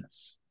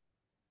eternalness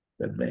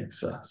that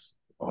makes us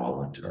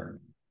all eternal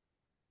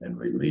and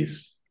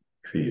released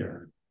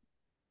fear.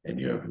 And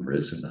you have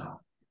risen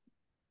up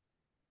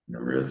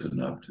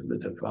to the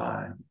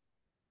divine,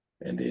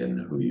 and in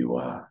who you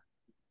are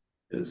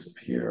is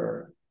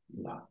pure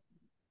love.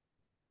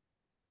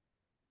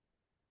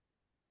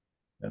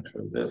 And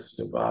for this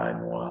divine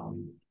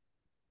one,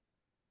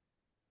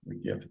 we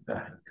give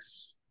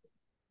thanks.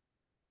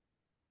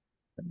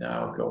 And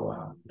now go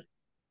out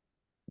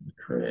and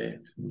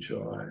create,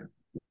 enjoy,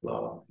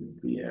 love, and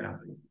be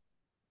happy.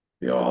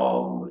 Be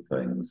all the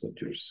things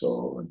that your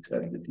soul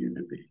intended you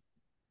to be.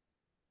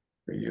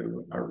 For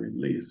you are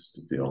released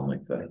of the only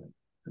thing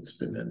that's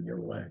been in your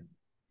way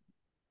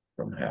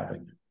from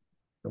having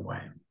the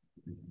way.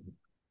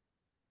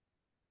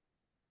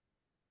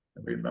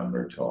 And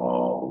remember to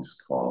always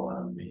call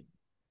on me.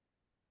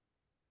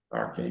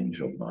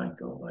 Archangel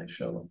Michael, I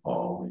shall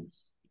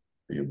always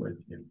be with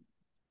you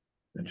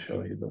and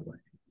show you the way.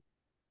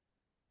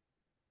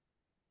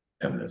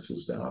 And this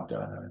is now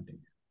done unto you.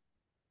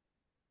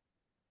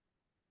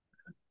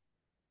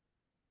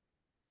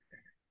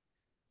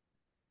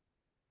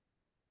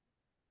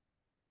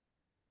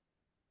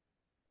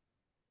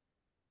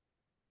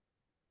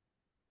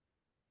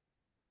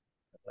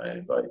 I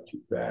invite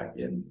you back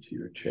into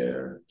your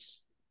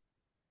chairs,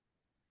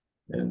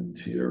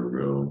 into your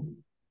room,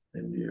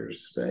 into your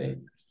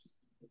space.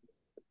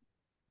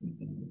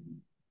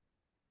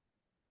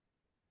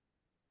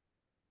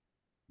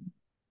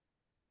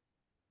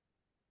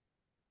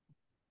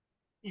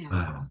 Yeah,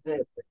 that's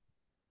good.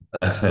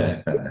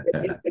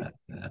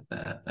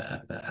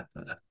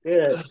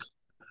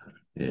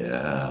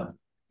 Yeah.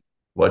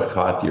 What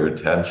caught your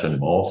attention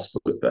most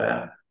with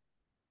that?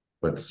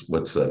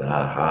 What's an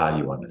aha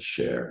you want to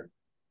share?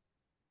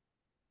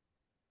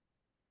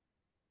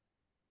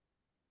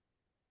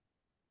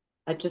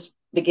 I just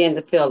began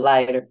to feel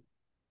lighter.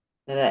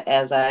 And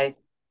as I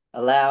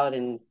allowed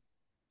and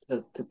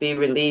to be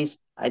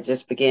released, I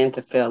just began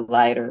to feel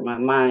lighter. My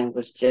mind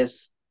was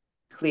just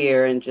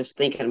clear and just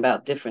thinking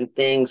about different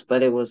things,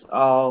 but it was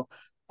all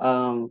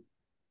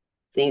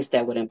things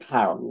that would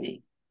empower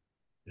me.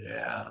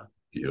 Yeah,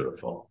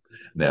 beautiful.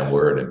 And that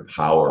word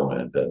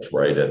empowerment, that's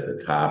right at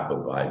the top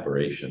of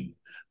vibration,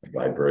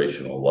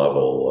 vibrational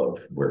level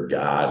of where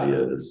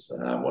God is.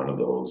 One of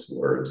those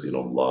words,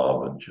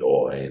 love and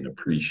joy and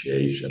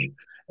appreciation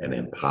and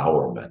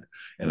empowerment.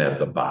 And at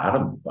the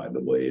bottom, by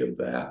the way, of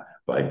that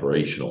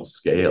vibrational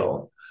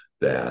scale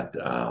that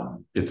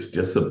it's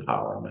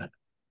disempowerment.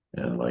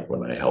 And like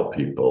when I help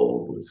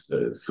people with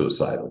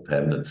suicidal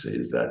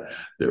tendencies, that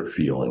they're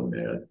feeling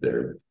that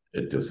they're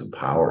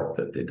disempowered,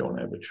 that they don't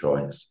have a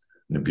choice.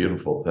 And the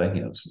beautiful thing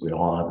is, we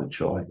all have a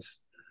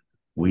choice.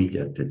 We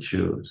get to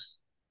choose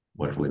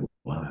what we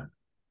want.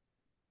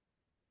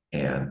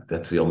 And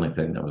that's the only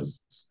thing that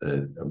was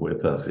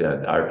with us.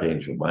 Yeah,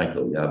 Archangel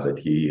Michael,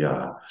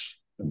 yeah,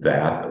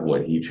 that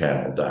what he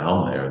channeled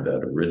down there,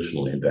 that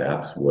originally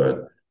that's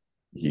what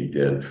he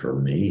did for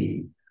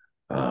me,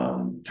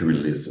 to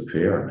release the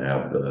fear and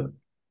have the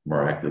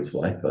miraculous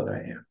life that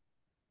I am.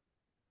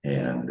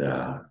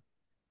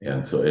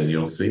 And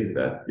you'll see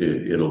that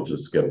it'll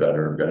just get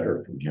better and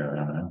better from here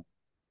on out,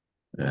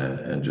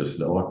 and just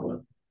know it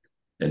will.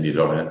 And you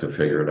don't have to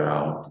figure it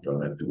out. You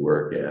don't have to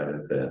work at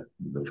it. That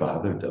the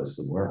Father does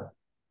the work.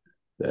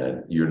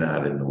 That you're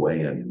not in the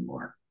way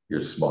anymore.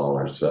 Your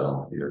smaller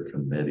self, your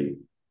committee,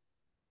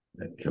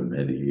 that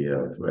committee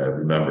of,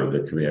 remember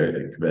the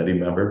committee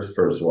members,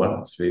 first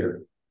one is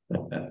fear.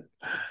 And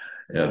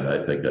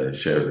I think I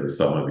shared with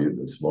some of you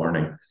this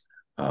morning,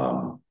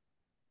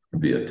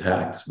 via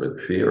text,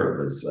 but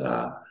fear is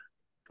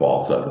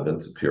false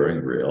evidence appearing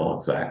real,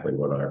 exactly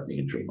what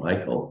Archangel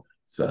Michael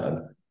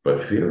said.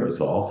 But fear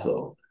is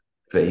also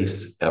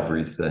face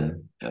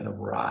everything and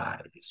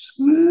arise.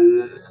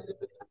 Nice.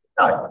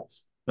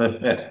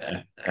 That's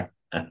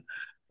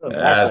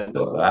That's a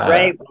what I'm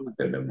great one.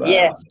 talking about.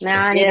 Yes,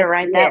 Now I need to yes,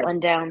 write that yes. one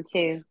down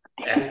too.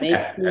 Me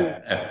too.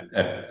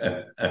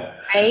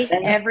 Face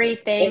Thank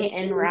everything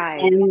and you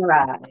rise. and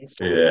rise.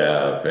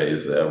 Yeah,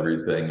 face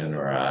everything and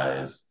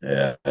rise.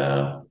 Yeah.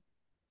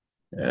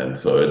 And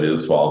so it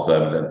is false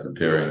evidence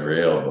appearing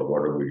real, but what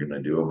are we going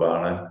to do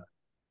about it?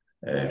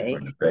 Hey, we're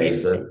going to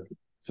face it.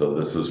 So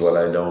this is what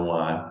I don't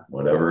want,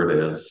 whatever it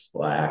is,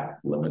 lack,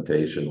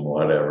 limitation,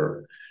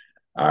 whatever,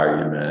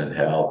 argument,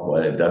 health,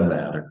 what, it doesn't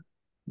matter.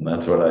 And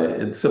that's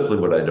it's simply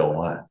what I don't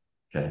want.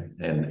 Okay.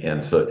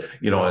 And so,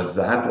 it's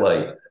not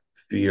like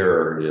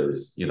fear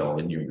is,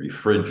 in your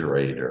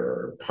refrigerator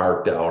or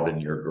parked out in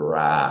your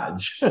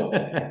garage.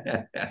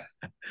 That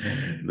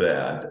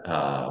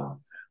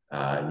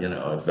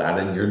it's not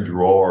in your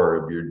drawer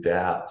of your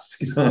desk.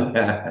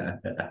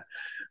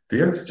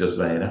 Fear is just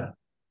made up.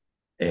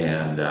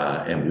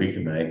 And we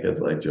can make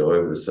it, like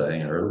Joey was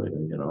saying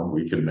earlier,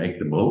 we can make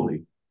the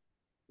movie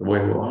the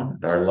way we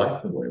want it, our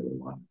life the way we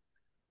want it.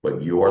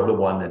 But you're the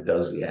one that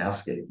does the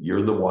asking.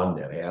 You're the one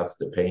that has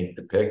to paint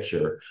the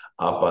picture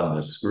up on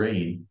the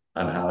screen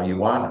on how you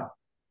want it.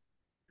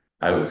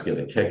 I was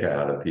getting a kick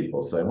out of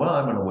people saying, well,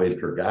 I'm going to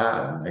wait for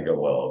God. And I go,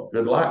 well,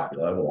 good luck.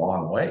 You'll have a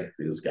long wait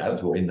because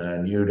God's waiting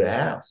on you to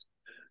ask.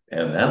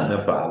 And then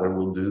the Father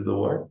will do the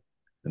work.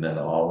 And then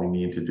all we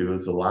need to do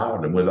is allow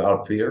it. And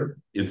without fear,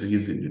 it's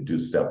easy to do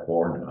step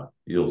 4 now.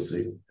 You'll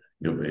see.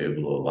 You'll be able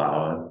to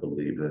allow it,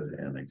 believe it,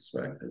 and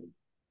expect it.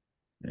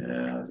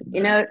 Yeah.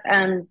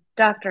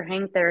 Dr.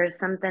 Hank, there is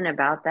something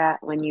about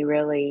that when you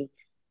really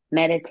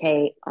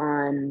meditate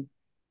on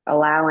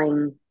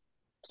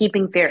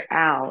keeping fear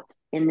out,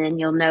 and then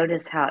you'll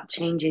notice how it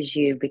changes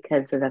you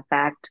because of the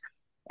fact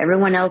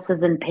everyone else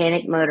is in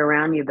panic mode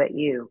around you but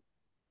you.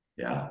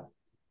 Yeah.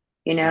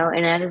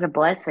 And that is a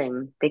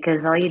blessing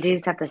because all you do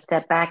is have to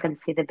step back and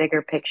see the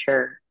bigger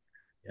picture.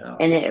 Yeah.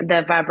 And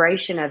the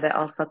vibration of it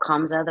also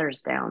calms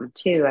others down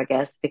too, I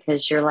guess,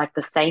 because you're like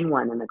the same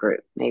one in the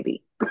group,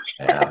 maybe.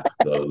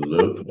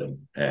 Absolutely.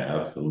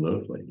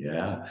 Absolutely.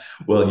 Yeah.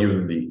 Well,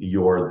 you're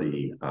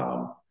the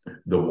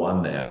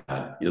one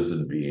that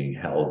isn't being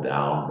held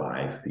down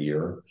by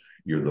fear.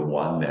 You're the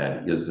one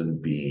that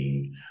isn't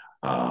being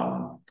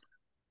the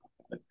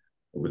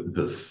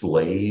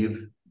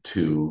slave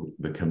to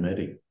the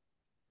committee.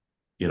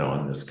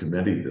 In this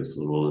committee,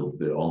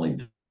 the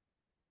only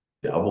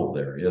devil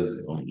there is,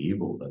 the only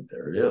evil that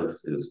there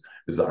is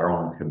our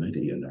own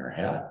committee in our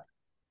head.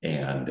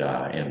 And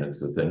it's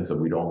the things that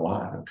we don't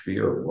want: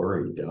 fear,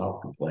 worry,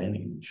 doubt,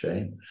 complaining,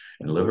 shame,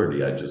 and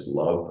liberty. I just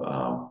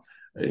love,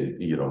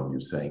 you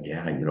saying,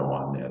 yeah,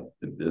 on that.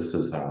 This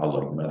is how,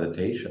 like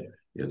meditation,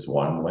 it's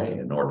one way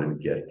in order to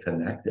get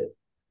connected.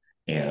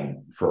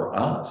 And for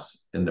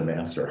us in the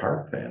Master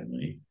Heart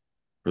family,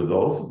 for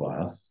those of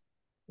us,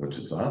 which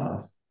is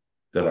us,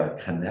 that are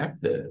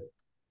connected,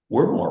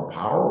 we're more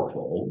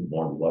powerful,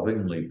 more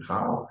lovingly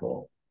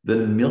powerful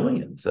than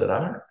millions that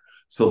aren't.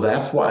 So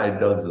that's why it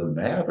doesn't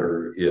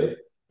matter if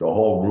the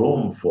whole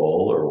room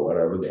full or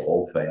whatever, the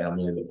whole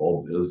family, the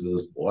whole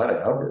business,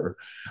 whatever,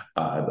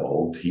 the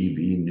whole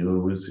TV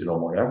news,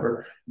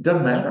 whatever. It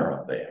doesn't matter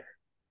out there.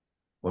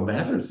 What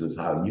matters is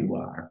how you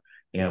are.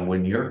 And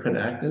when you're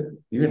connected,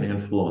 you're going to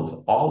influence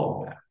all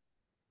of that.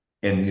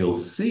 And you'll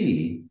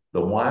see the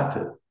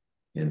wanted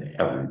in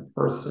every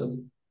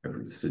person,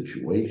 every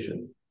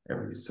situation,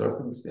 every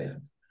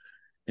circumstance.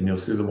 And you'll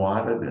see the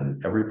wanted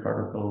in every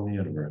particle of the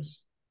universe,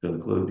 to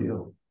include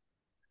you.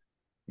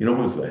 You know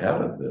who's the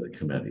head of the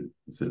committee?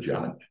 It's the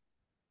judge.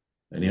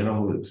 And you know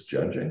who it's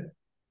judging?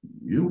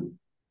 You.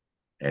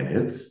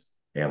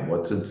 And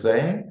what's it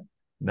saying?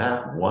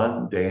 Not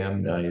one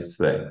damn nice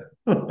thing.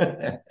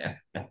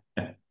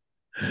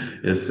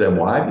 It said,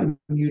 why didn't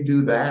you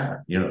do that?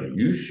 You know,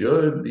 you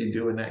should be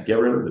doing that. Get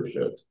rid of the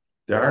shoulds.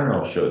 There are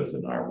no shoulds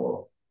in our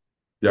world.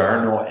 There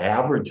are no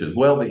averages.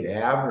 Well, the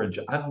average,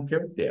 I don't care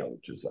what the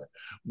averages are.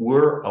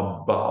 We're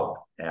above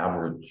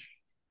averages.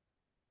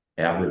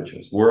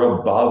 We're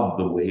above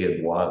the way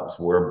it was.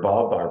 We're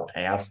above our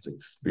past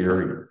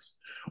experience.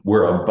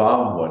 We're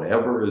above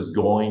whatever is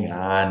going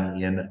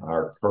on in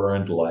our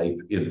current life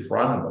in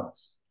front of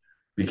us.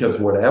 Because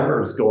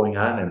whatever is going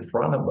on in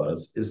front of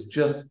us is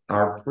just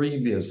our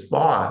previous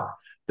thought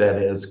that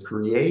has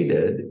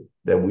created,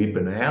 that we've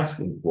been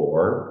asking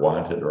for,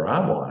 wanted or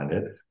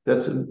unwanted,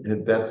 that's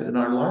in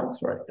our lives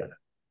right now.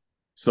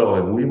 So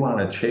if we want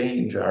to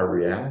change our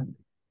reality,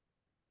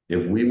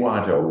 if we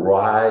want to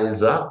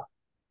rise up,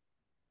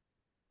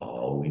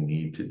 all we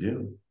need to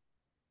do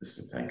is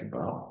to think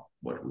about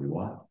what we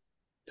want,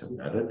 to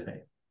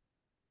meditate,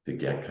 to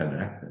get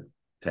connected,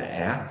 to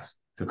ask,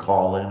 to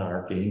call in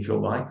Archangel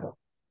Michael.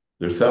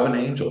 There's 7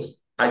 angels.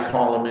 I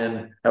call them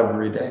in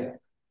every day.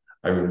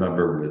 I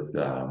remember with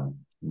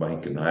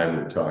Mike and I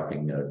were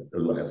talking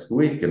last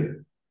week,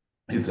 and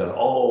he said,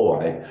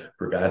 "Oh, I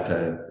forgot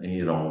to,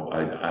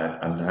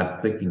 I'm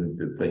not thinking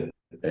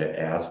to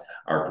ask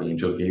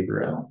Archangel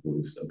Gabriel,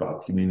 who's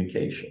about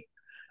communication."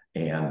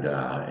 And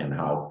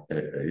how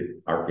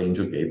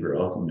Archangel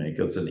Gabriel can make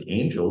us an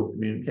angel of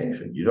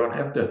communication. You don't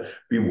have to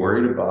be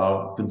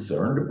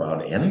concerned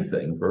about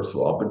anything, first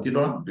of all, but you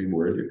don't have to be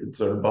worried or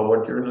concerned about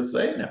what you're going to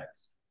say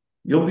next.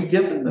 You'll be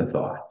given the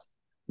thoughts.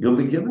 You'll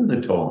be given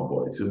the tone of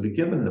voice. You'll be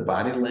given the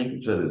body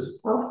language that is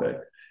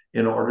perfect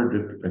in order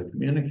to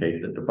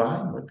communicate the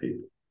divine with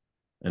people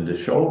and to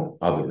show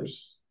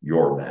others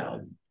your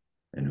value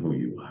and who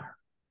you are.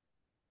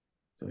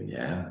 So,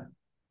 yeah.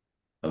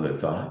 Other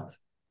thoughts?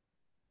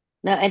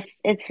 No,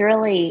 it's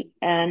really,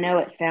 I know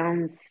it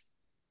sounds,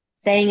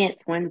 saying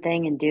it's one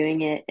thing and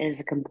doing it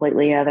is a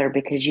completely other,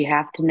 because you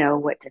have to know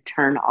what to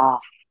turn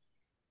off.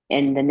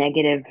 And the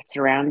negative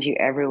surrounds you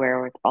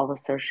everywhere with all the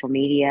social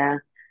media.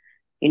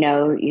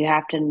 You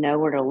have to know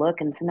where to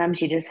look, and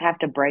sometimes you just have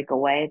to break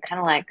away,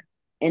 kind of like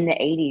in the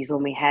 80s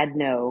when we had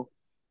no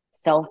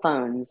cell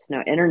phones,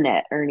 no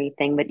internet or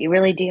anything, but you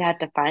really do have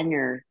to find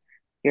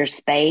your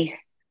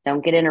space.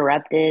 Don't get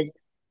interrupted.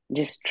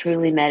 Just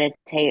truly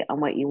meditate on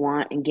what you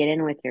want and get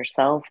in with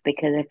yourself,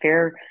 because if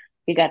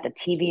you got the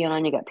TV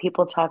on, you got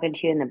people talking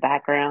to you in the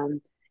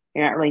background,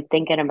 you're not really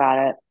thinking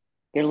about it.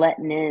 You're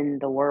letting in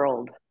the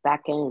world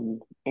back in,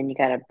 and you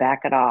got to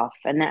back it off.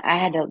 And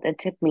it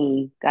took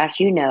me,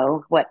 gosh,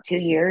 what, 2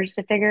 years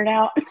to figure it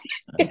out?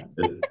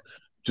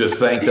 Just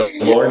thank the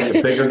Lord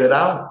you figured it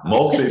out.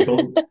 Most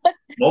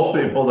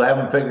people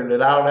haven't figured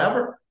it out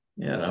ever,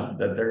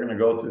 that they're going to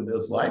go through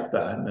this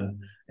lifetime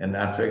and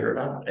not figure it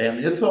out.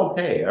 And it's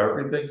okay.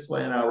 Everything's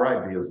playing out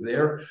right, because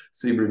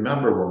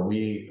remember, when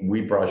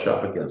we brush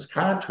up against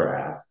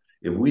contrast,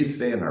 if we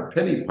stay in our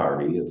pity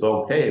party, it's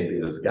okay,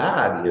 because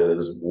God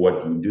is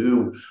what you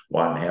do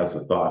want, has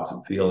the thoughts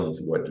and feelings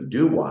of what you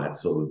do want,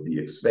 so that the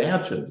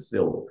expansion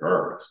still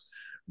occurs.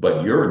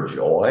 But your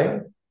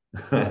joy,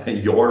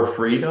 your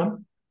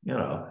freedom,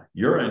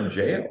 you're in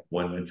jail.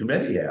 When the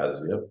committee has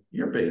you,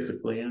 you're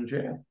basically in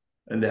jail.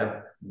 And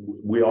that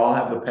we all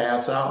have to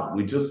pass out.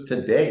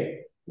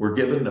 We're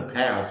given the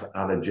pass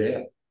out of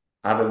jail,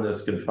 out of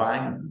this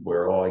confinement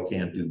where, oh, I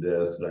can't do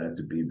this, and I have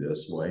to be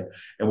this way.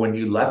 And when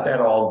you let that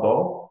all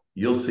go,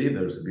 you'll see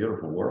there's a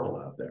beautiful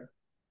world out there.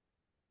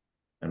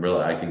 And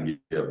really, I can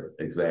give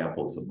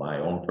examples of my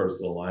own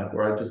personal life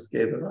where I just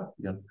gave it up.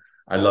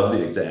 I love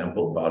the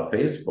example about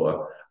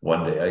Facebook.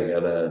 One day I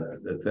got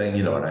a thing,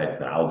 and I had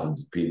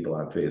thousands of people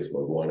on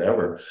Facebook,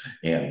 whatever,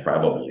 and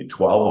probably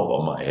 12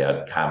 of them I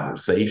had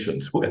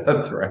conversations with,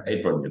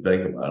 right, when you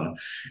think about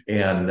it.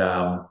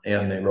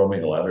 And they wrote me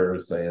a letter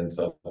saying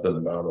something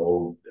about,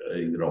 oh,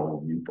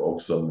 you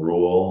broke some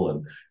rule,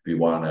 and if you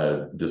want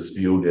to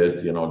dispute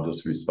it,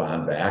 just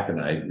respond back.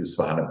 And I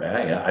responded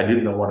back. I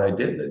didn't know what I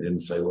did. They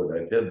didn't say what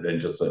I did. They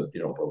just said,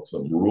 broke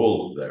some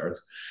rule of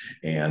theirs.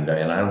 And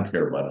I don't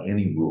care about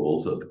any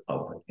rules of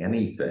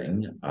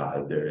anything.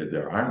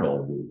 There are no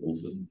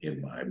rules in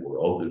my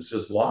world. It's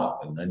just love,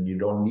 and then you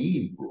don't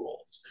need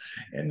rules,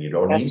 and you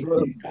don't That's need to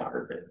true. be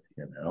guarded,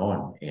 and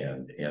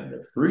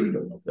the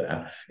freedom of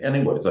that.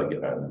 Anyways, I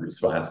get a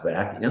response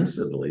back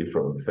instantly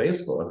from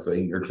Facebook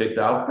saying you're kicked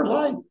out for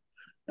life,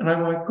 and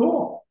I'm like,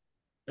 cool.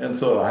 And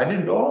so I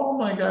didn't go, oh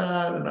my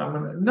God,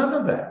 and none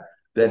of that.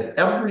 That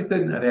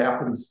everything that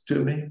happens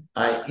to me,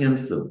 I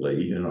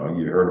instantly, you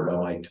heard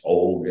about my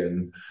toe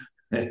and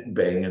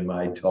banging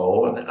my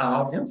toe, and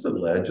I'll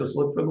instantly, I just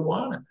look for the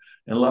water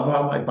and love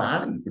how my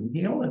body can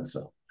heal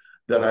itself.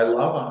 That I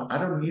love, I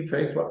don't need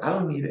Facebook, I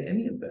don't need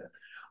any of that.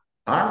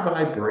 Our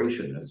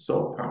vibration is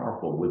so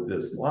powerful with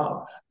this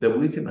love that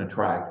we can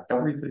attract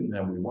everything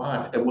that we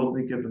want, and we'll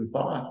be given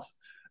thoughts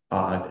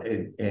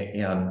and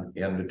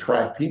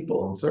attract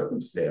people and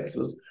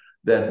circumstances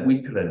that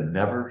we could have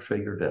never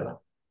figured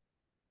out.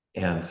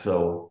 And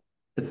so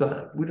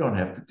we don't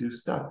have to do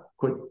stuff.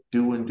 Quit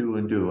doing.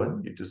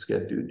 You just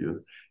get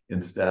do.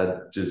 Instead,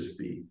 just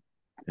be,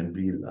 and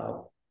be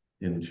love,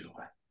 enjoy.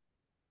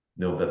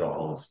 know that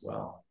all is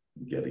well,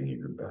 getting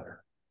even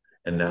better.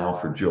 And now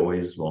for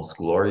Joey's most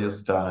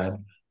glorious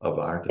time of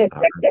our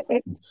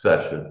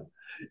session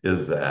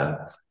is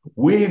that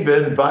we've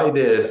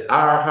invited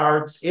our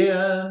hearts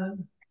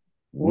in.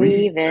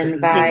 We've We've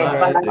invited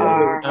invited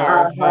our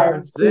our hearts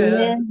hearts in.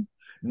 in.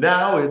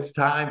 Now it's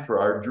time for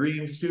our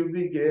dreams to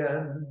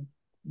begin.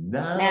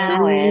 Now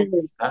Now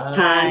it's time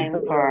time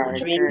for for our our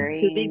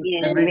Dreams to dreams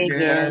to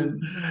begin.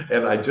 begin.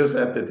 and I just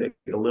have to take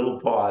a little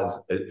pause.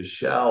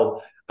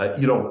 Shell,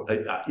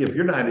 if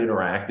you're not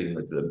interacting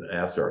with the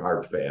Master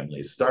Heart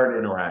family, start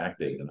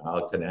interacting and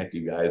I'll connect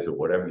you guys or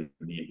whatever you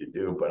need to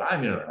do. But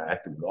I'm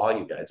interacting with all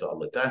you guys all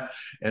the time.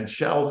 And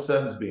Shell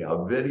sends me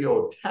a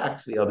video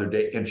text the other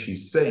day and she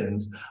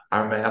sings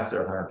our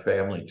Master Heart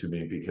family to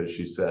me because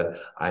she said,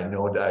 I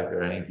know,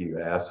 Dr. Hank, you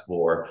asked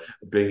for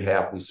big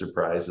happy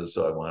surprises,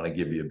 so I want to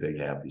give you a big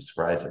happy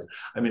surprises.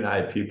 I mean, I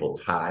have people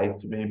tithe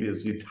to me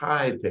because you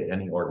tithe to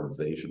any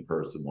organization,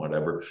 person,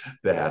 whatever,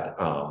 that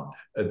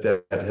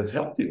has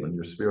helped you in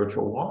your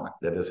spiritual walk,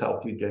 that has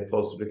helped you get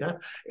closer to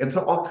God. And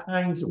so all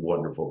kinds of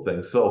wonderful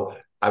things. So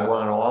I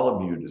want all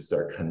of you to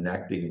start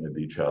connecting with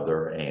each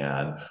other.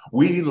 And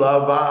we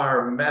love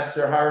our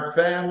Master Heart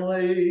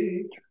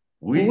family.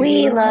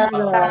 We love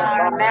Our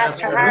our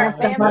Master Master Heart Heart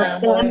Master Heart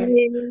family.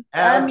 family family.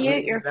 as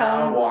Unmute we your now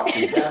phone walk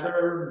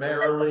together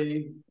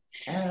merrily.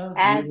 As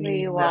as we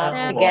we walk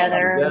now walk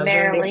together together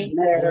merrily.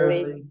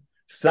 Merrily. merrily.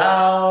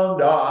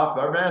 Sound off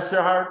our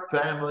Master Heart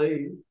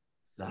family.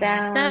 Sound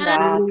Sound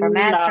off our Sound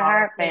Master off.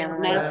 Heart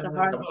family. Master family.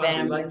 Heart Come on,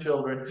 be like family.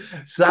 children.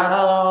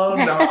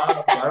 Sound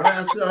off our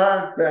Master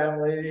Heart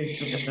family.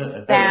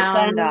 Sound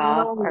Sound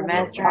off our off.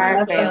 Master Our Heart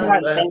Master Master Heart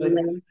Heart family. family.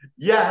 family.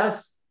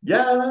 Yes,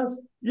 yes,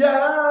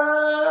 Yes,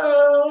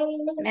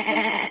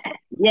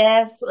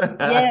 yes,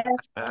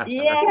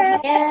 yes.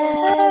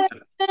 yes.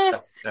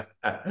 Yes.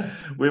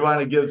 We want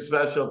to give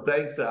special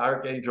thanks to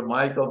Archangel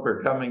Michael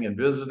for coming and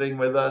visiting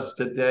with us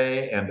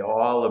today, and to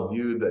all of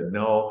you that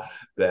know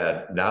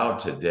that now,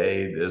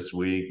 today, this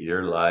week,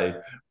 your life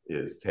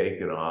is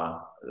taking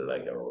off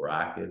like a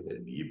rocket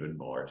and even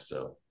more.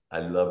 So I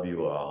love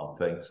you all.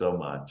 Thanks so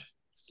much.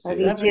 See Love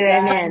you you. Love too. you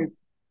guys. Amen.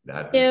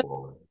 Not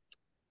before.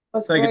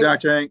 Thank you,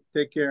 Dr. Hank.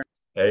 Take care.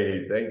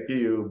 Hey, thank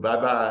you.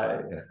 Bye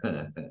bye.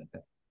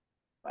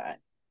 Bye.